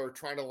people are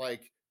trying to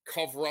like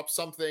cover up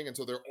something and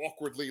so they're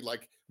awkwardly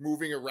like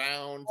moving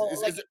around? Oh,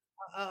 like Is it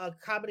a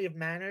comedy of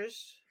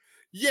manners.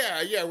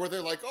 yeah, yeah, where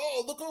they're like,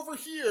 "Oh, look over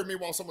here."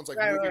 Meanwhile, someone's like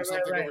Right, moving right, right,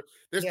 something right. over.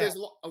 There's Yeah,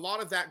 a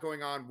lot of that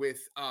going on with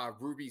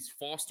Ruby's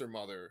foster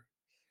mother.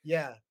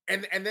 yeah.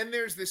 And then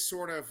there's this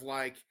sort of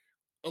like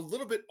a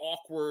little bit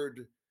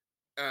awkward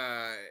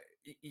uh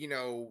you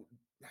know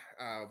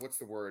what's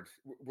the word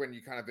when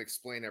you kind of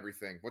explain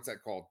everything, what's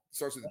that called,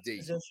 starts with a D.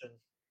 Exposition.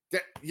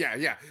 Yeah,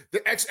 yeah,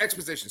 the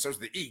exposition starts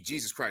with the E,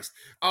 Jesus Christ.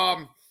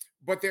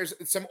 But there's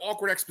some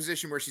awkward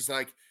exposition where she's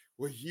like,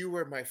 well, you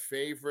were my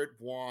favorite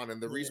one and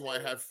the reason why I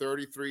Yeah, have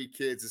 33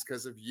 kids is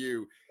because of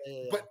you. yeah,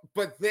 yeah, yeah.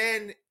 But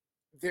then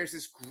there's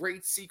this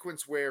great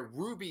sequence where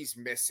Ruby's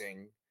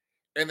missing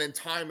and then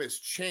time has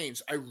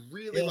changed. I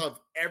really Yeah. love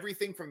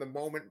everything from the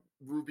moment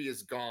Ruby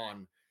is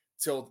gone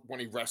till when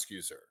he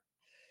rescues her.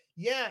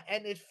 Yeah,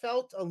 and it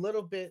felt a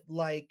little bit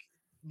like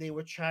they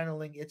were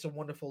channeling "It's a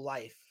Wonderful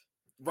Life,"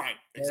 Right,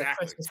 the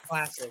exactly. Christmas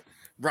classic,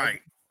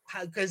 like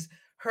Right. because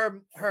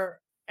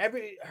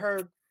every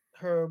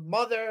her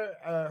mother,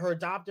 her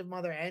adoptive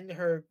mother, and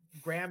her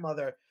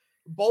grandmother,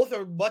 both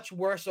are much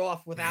worse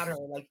off without her.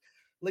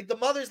 Like the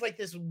mother's like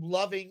this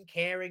loving,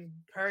 caring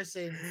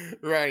person,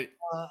 Right.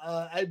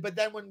 but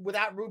then when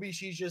without Ruby,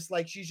 she's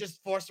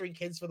just fostering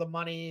kids for the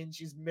money, and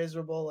she's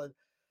miserable, and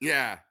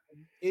Yeah.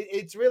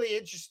 it's really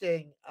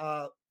interesting.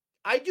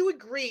 I do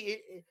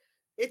agree.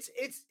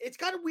 It's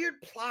got a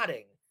weird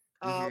plotting.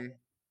 Uh, Hmm.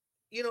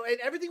 and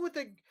everything with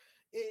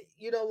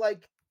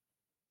like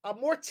a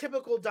more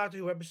typical Doctor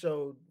Who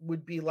episode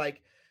would be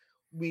like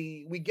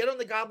we get on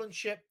the Goblin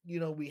ship. We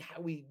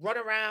run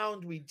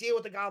around, we deal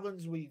with the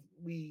goblins. We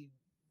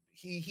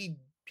he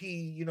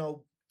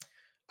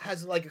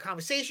has like a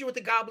conversation with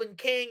the Goblin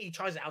King. He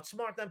tries to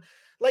outsmart them.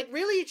 Like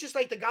really, it's just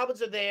like the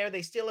goblins are there.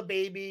 They steal a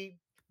baby.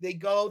 They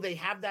go. They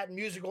have that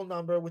musical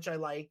number, which I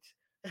liked.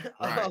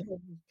 Right.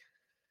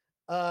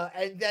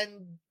 And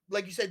then,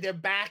 like you said, they're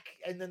back,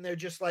 and then they're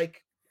just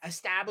like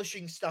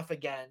establishing stuff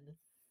again.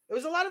 It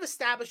was a lot of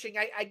establishing.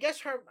 I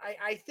guess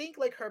I think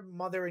like her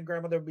mother and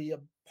grandmother would be a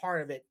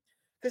part of it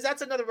because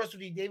that's another Russell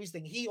D Davies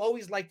thing. He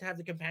always liked to have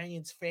the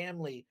companion's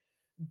family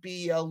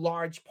be a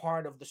large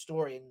part of the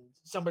story and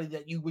somebody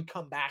that you would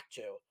come back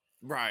to.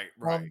 Right.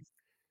 Right. Um,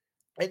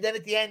 and then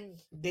at the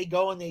end, they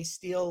go and they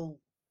steal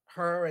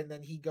her, and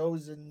then he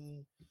goes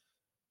and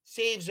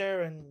saves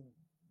her and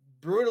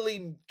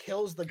brutally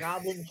kills the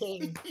Goblin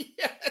King.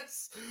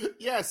 Yes,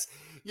 yes,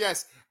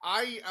 yes.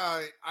 I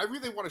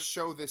really want to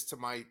show this to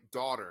my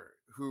daughter,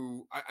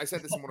 who I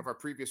said this in one of our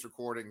previous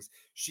recordings.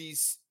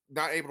 She's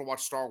not able to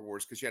watch Star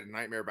Wars because she had a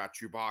nightmare about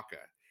Chewbacca.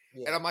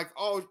 And Yeah, I'm like,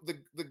 oh,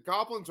 the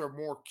goblins are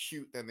more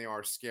cute than they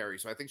are scary.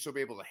 So I think she'll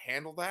be able to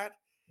handle that.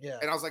 yeah.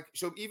 And I was like,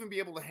 she'll even be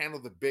able to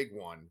handle the big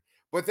one.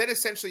 But then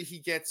essentially he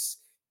gets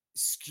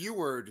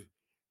skewered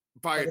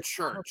by By a the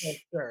Catholic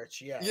church.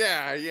 Church, yes.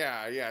 Yeah,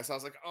 yeah, yeah. So I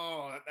was like,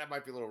 oh, that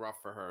might be a little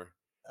rough for her.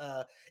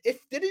 If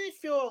didn't it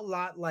feel a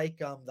lot like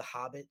The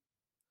Hobbit?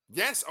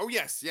 Yes. Oh,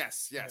 yes,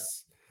 yes, Yeah,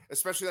 yes.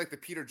 Especially like the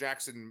Peter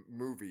Jackson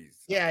movies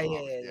of yeah, The yeah,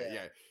 Hobbit. yeah, Yeah, yeah.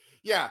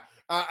 yeah,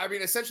 yeah. I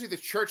mean, essentially, the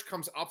church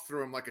comes up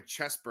through him like a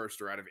chest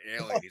burster out of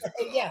Alien. He's like,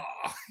 Yeah,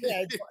 oh,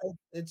 yeah.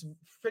 It's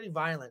pretty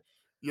violent,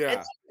 and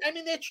yeah, I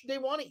mean they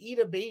want to eat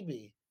a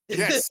baby.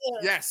 yes,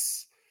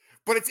 yes.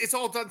 But it's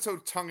all done so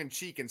tongue in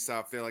cheek and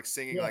stuff. They're like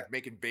singing, Yeah, like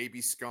making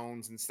baby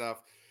scones and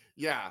stuff.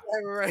 Yeah.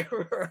 right,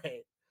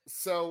 right.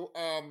 So,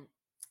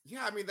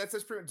 yeah. I mean,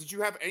 that's pretty. Did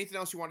you have anything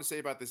else you want to say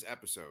about this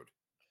episode?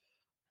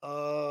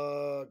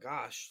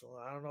 Gosh,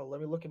 well, I don't know. Let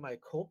me look at my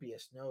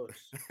copious notes.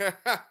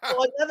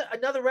 Oh,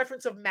 another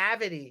reference of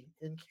Mavity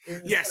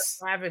instead of Yes.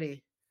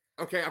 gravity.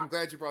 Okay, I'm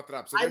glad you brought that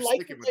up. So I they're like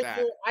sticking that with they're that.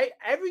 doing. I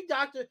every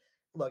Doctor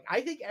look.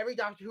 I think every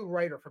Doctor Who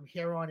writer from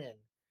here on in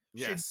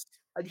should Yes.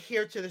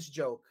 adhere to this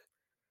joke.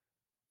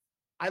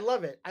 I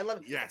love it. I love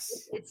it. Yes.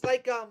 It's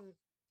like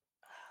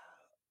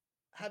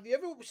have you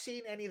ever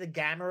seen any of the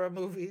Gamera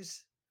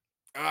movies?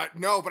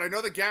 No, but I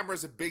know the Gamera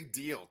is a big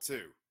deal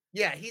too.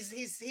 Yeah,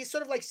 he's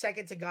sort of like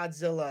second to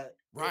Godzilla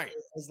Right.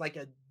 as like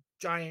a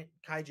giant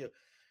kaiju.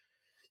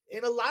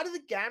 In a lot of the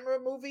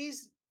Gamera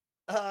movies,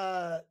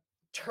 uh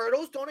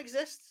turtles don't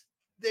exist.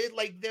 They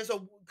like there's a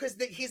because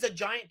he's a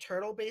giant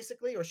turtle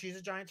basically, or she's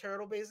a giant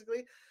turtle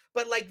basically.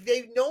 But like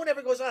no one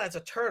ever goes, oh, that's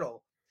a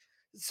turtle.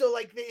 So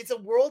like it's a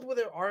world where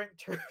there aren't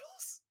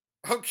turtles.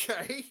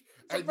 Okay.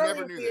 It's a I very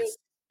never knew weird. this.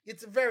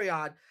 It's very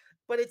odd,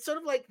 but it's sort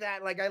of like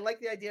that. Like I like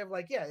the idea of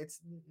like, yeah, it's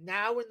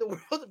now in the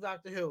world of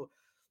Doctor Who,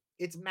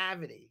 it's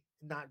Mavity,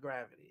 not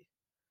gravity.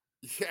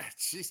 Yeah,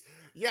 she's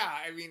yeah.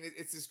 I mean,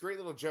 it's this great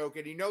little joke,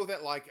 and you know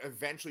that like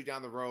eventually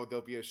down the road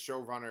there'll be a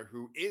showrunner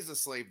who is a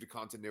slave to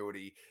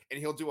continuity, and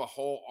he'll do a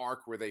whole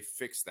arc where they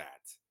fix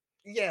that.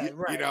 Yeah, You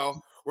right.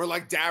 know, where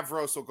like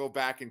Davros will go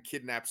back and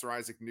kidnap Sir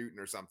Isaac Newton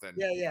or something.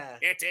 Yeah, yeah.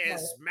 It No.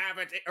 is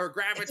mavity or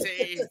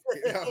gravity.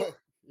 You know,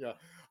 yeah.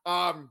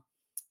 Um,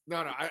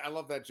 no, no, I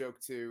love that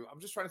joke too.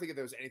 I'm just trying to think if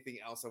there was anything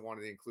else I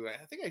wanted to include.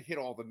 I think I hit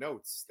all the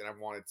notes that I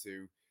wanted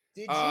to.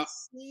 Did you Uh,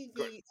 see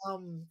good.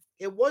 the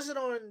it wasn't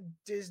on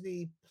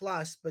Disney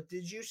Plus, but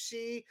did you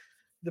see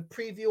the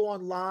preview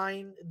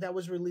online that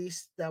was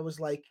released that was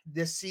like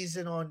this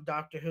season on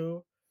Doctor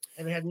Who?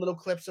 And it had little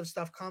clips of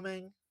stuff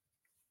coming?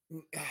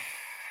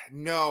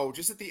 No,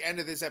 just at the end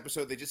of this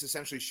episode, they just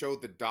essentially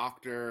showed the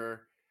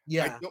doctor.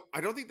 Yeah.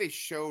 I don't think they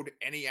showed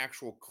any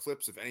actual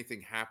clips of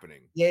anything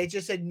happening. Yeah, it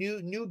just said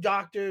new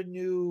doctor,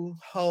 new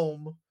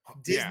home,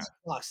 Yeah. Disney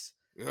Plus.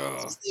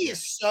 Ugh, Disney yeah.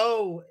 is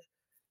so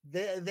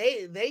they're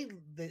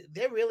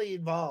really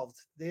involved.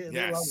 They love it.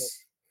 Yes.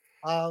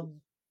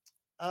 Um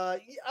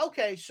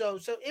okay, so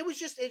it was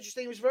just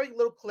interesting. It was very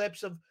little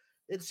clips of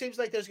it seems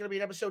like there's gonna be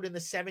an episode in the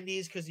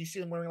 70s because you see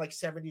them wearing like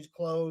 70s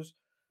clothes.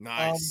 Um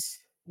Nice.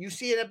 you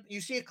see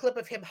a clip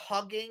of him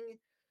hugging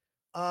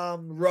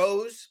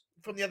Rose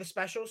from the other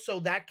special. So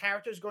that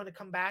character is going to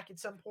come back at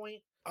some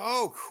point.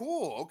 Oh,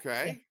 cool. Yeah.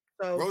 Okay.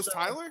 So Rose so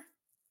Tyler?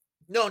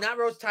 no, not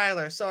Rose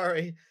Tyler.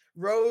 Sorry,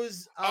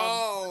 Rose.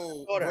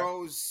 Oh, Daughter.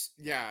 Rose.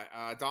 Yeah,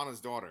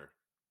 Donna's daughter.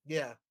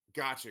 Yeah,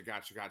 Gotcha,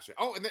 gotcha, gotcha.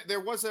 Oh, and there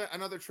was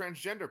another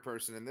transgender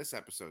person in this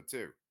episode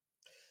too.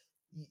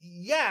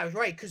 yeah,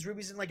 right. Because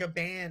Ruby's in like a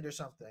band or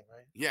something,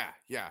 right? Yeah,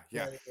 yeah,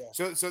 Yeah, yeah. yeah.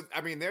 Yeah. So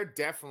I mean, they're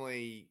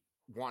definitely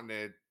wanting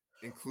to What,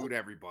 include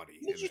everybody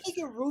what did in you this think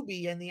of here.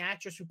 Ruby and the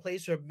actress who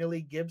plays her,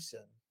 Millie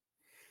Gibson?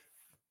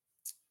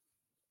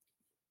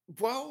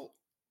 Well,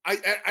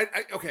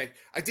 okay.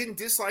 I didn't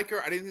dislike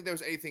her. I didn't think there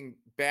was anything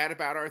bad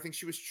about her. I think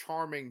she was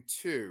charming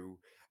too.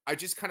 I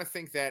just kind of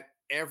think that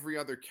every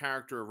other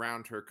character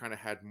around her kind of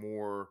had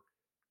more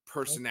Okay,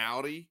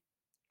 personality.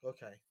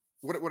 okay.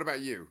 What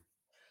about you?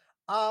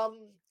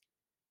 Um,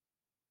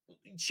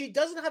 she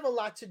doesn't have a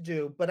lot to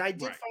do, but I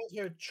did Right. find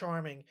her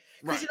charming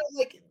because Right.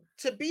 like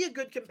to be a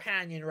good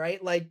companion,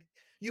 right? Like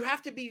you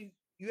have to be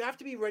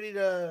ready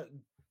to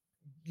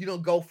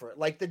go for it.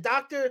 Like the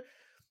doctor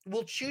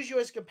will choose you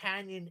as a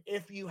companion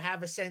if you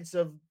have a sense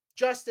of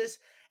justice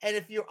and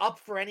if you're up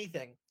for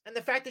anything. And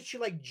the fact that she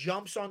like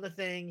jumps on the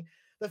thing,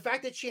 the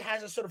fact that she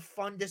has a sort of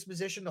fun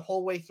disposition the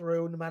whole way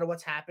through, no matter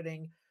what's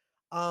happening.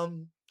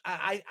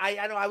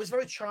 I know I was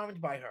very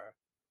charmed by her.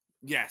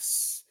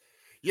 Yes.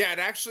 Yeah, and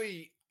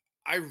actually,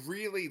 I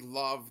really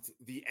loved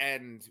the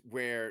end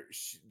where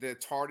the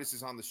TARDIS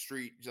is on the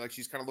street, like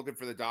she's kind of looking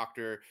for the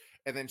doctor,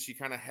 and then she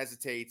kind of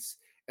hesitates,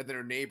 and then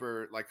her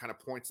neighbor like kind of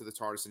points to the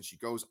TARDIS, and she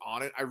goes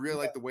on it. I really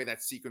Yeah, like the way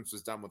that sequence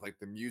was done with like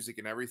the music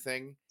and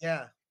everything,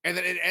 yeah, and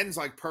then it ends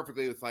like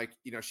perfectly with like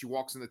she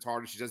walks in the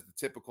TARDIS, she does the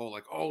typical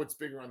like oh it's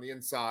bigger on the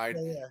inside,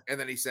 yeah, yeah, and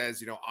then he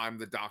says I'm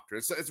the doctor.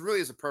 It's really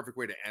is a perfect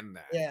way to end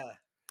that. yeah,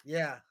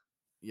 yeah.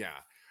 Yeah.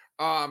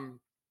 Um,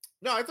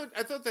 no, I thought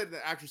that the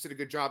actress did a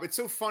good job. It's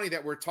so funny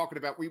that we're talking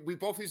about we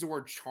both use the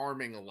word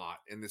charming a lot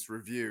in this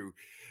review.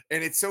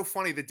 And it's so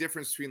funny the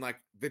difference between like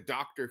the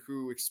Doctor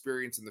Who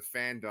experience in the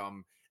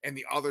fandom and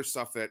the other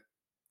stuff that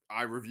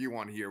I review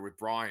on here with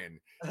Brian,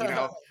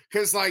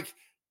 because like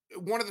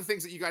one of the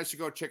things that you guys should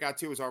go check out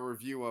too is our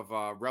review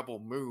of Rebel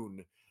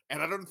Moon.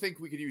 And I don't think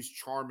we could use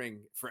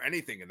charming for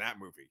anything in that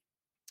movie.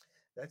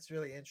 That's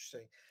really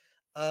interesting.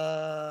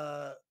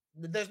 Uh,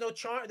 there's no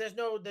charm. There's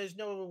no.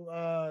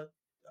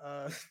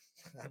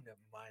 Never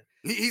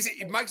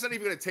mind. Mike's not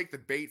even going to take the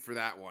bait for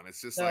that one.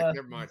 It's just like Uh,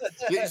 never mind.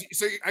 Yeah,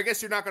 so I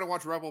guess you're not going to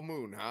watch Rebel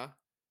Moon, huh?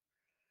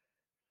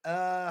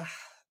 uh,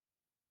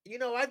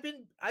 I've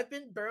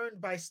been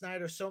burned by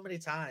Snyder so many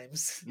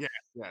times.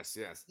 Yes,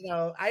 yes,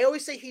 yes. I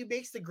always say he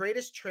makes the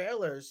greatest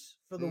trailers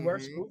for the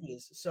worst Hmm.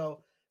 movies.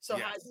 So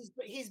Yes.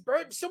 he's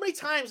burned so many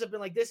times. I've been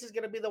like, this is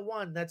gonna be the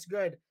one that's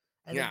good,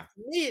 and then Yeah.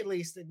 for me at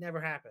least, it never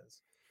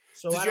happens.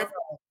 So Did I you don't ever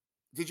know.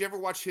 did you ever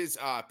watch his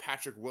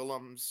Patrick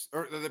Willems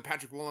or the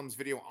Patrick Willems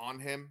video on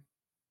him?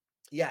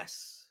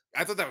 Yes.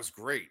 I thought that was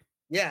great.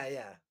 Yeah.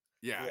 Yeah.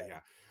 Yeah,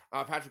 Yeah.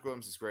 yeah. Patrick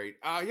Williams is great.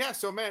 Yeah,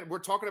 so man, we're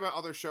talking about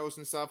other shows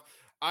and stuff.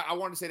 I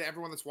want to say to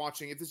everyone that's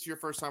watching, if this is your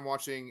first time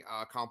watching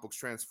Comic Books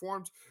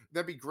Transformed,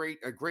 that'd be great.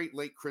 A great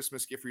late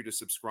Christmas gift for you to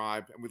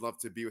subscribe, and we'd love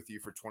to be with you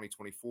for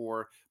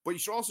 2024. But you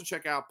should also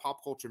check out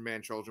Pop Culture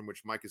Man Children,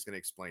 which Mike is going to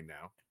explain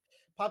now.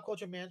 Pop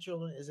Culture Man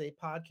Children is a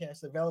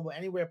podcast available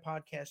anywhere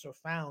podcasts are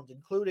found,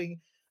 including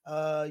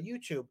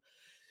YouTube.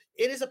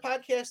 It is a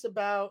podcast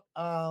about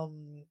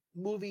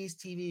movies,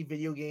 TV,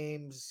 video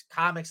games,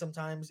 comics,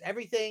 sometimes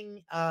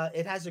everything.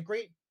 It has a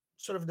great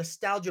sort of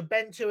nostalgia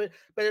bend to it,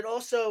 but it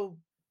also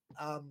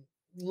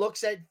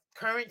looks at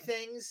current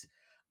things.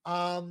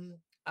 I'm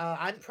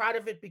proud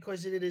of it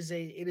because it is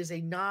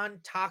a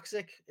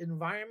non-toxic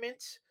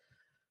environment.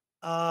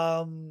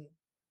 Um,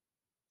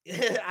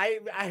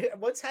 I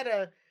once had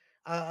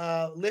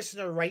a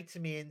listener write to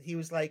me, and he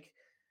was like,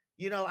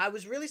 I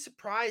was really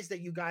surprised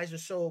that you guys are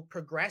so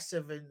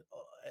progressive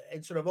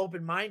and sort of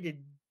open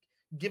minded,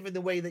 given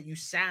the way that you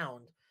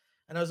sound.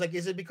 And I was like,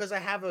 is it because I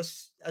have a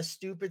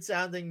stupid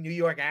sounding New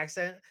York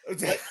accent?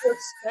 Like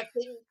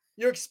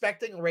you're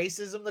expecting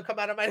racism to come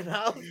out of my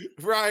mouth?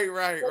 Right,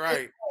 right, Like,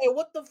 right. hey,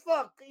 what the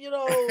fuck?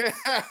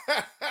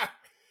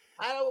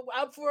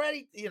 I'm for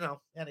any, Yeah,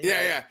 anyway.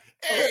 yeah.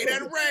 Hey,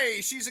 that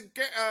Ray, she's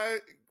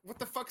what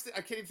the fuck's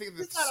I can't even think of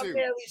the She's not a suit.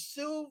 Mary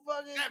Sue,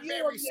 fucking That you're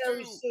a Mary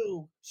Mary Stu.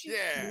 Sue. She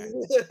Yeah.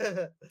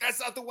 That's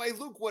not the way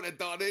Luke would have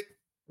done it.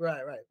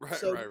 Right, right. Right,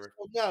 So, right, right.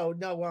 no,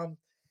 no,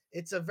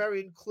 it's a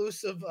very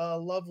inclusive,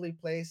 lovely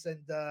place, and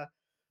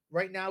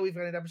right now we've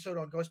got an episode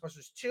on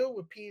Ghostbusters 2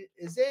 where Pete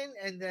is in,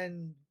 and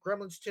then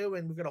Gremlins 2,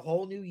 and we've got a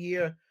whole new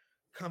year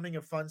coming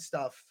of fun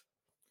stuff.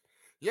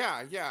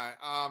 Yeah, yeah.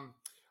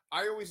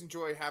 I always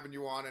enjoy having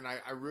you on, and I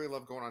really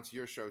love going on to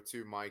your show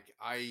too, Mike.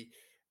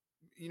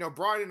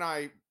 Brian and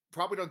I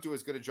probably don't do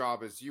as good a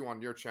job as you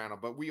on your channel,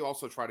 but we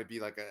also try to be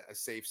like a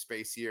safe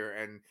space here,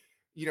 and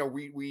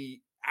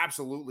we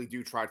absolutely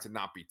do try to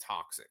not be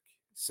toxic.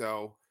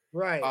 So,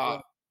 Right, uh,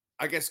 right.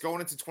 I guess going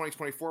into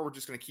 2024, we're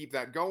just going to keep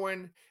that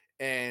going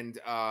and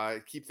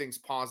keep things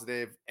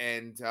positive.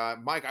 And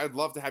Mike, I'd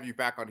love to have you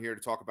back on here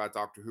to talk about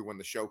Doctor Who when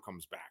the show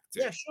comes back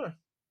too. Yeah, sure.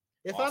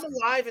 If I'm Awesome.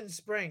 alive in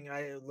spring,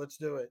 let's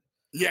do it.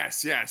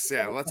 Yes, yes,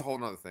 yeah. That's a whole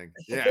nother thing.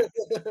 Yeah.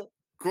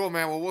 Cool,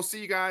 man. Well, we'll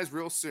see you guys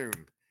real soon.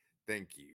 Thank you.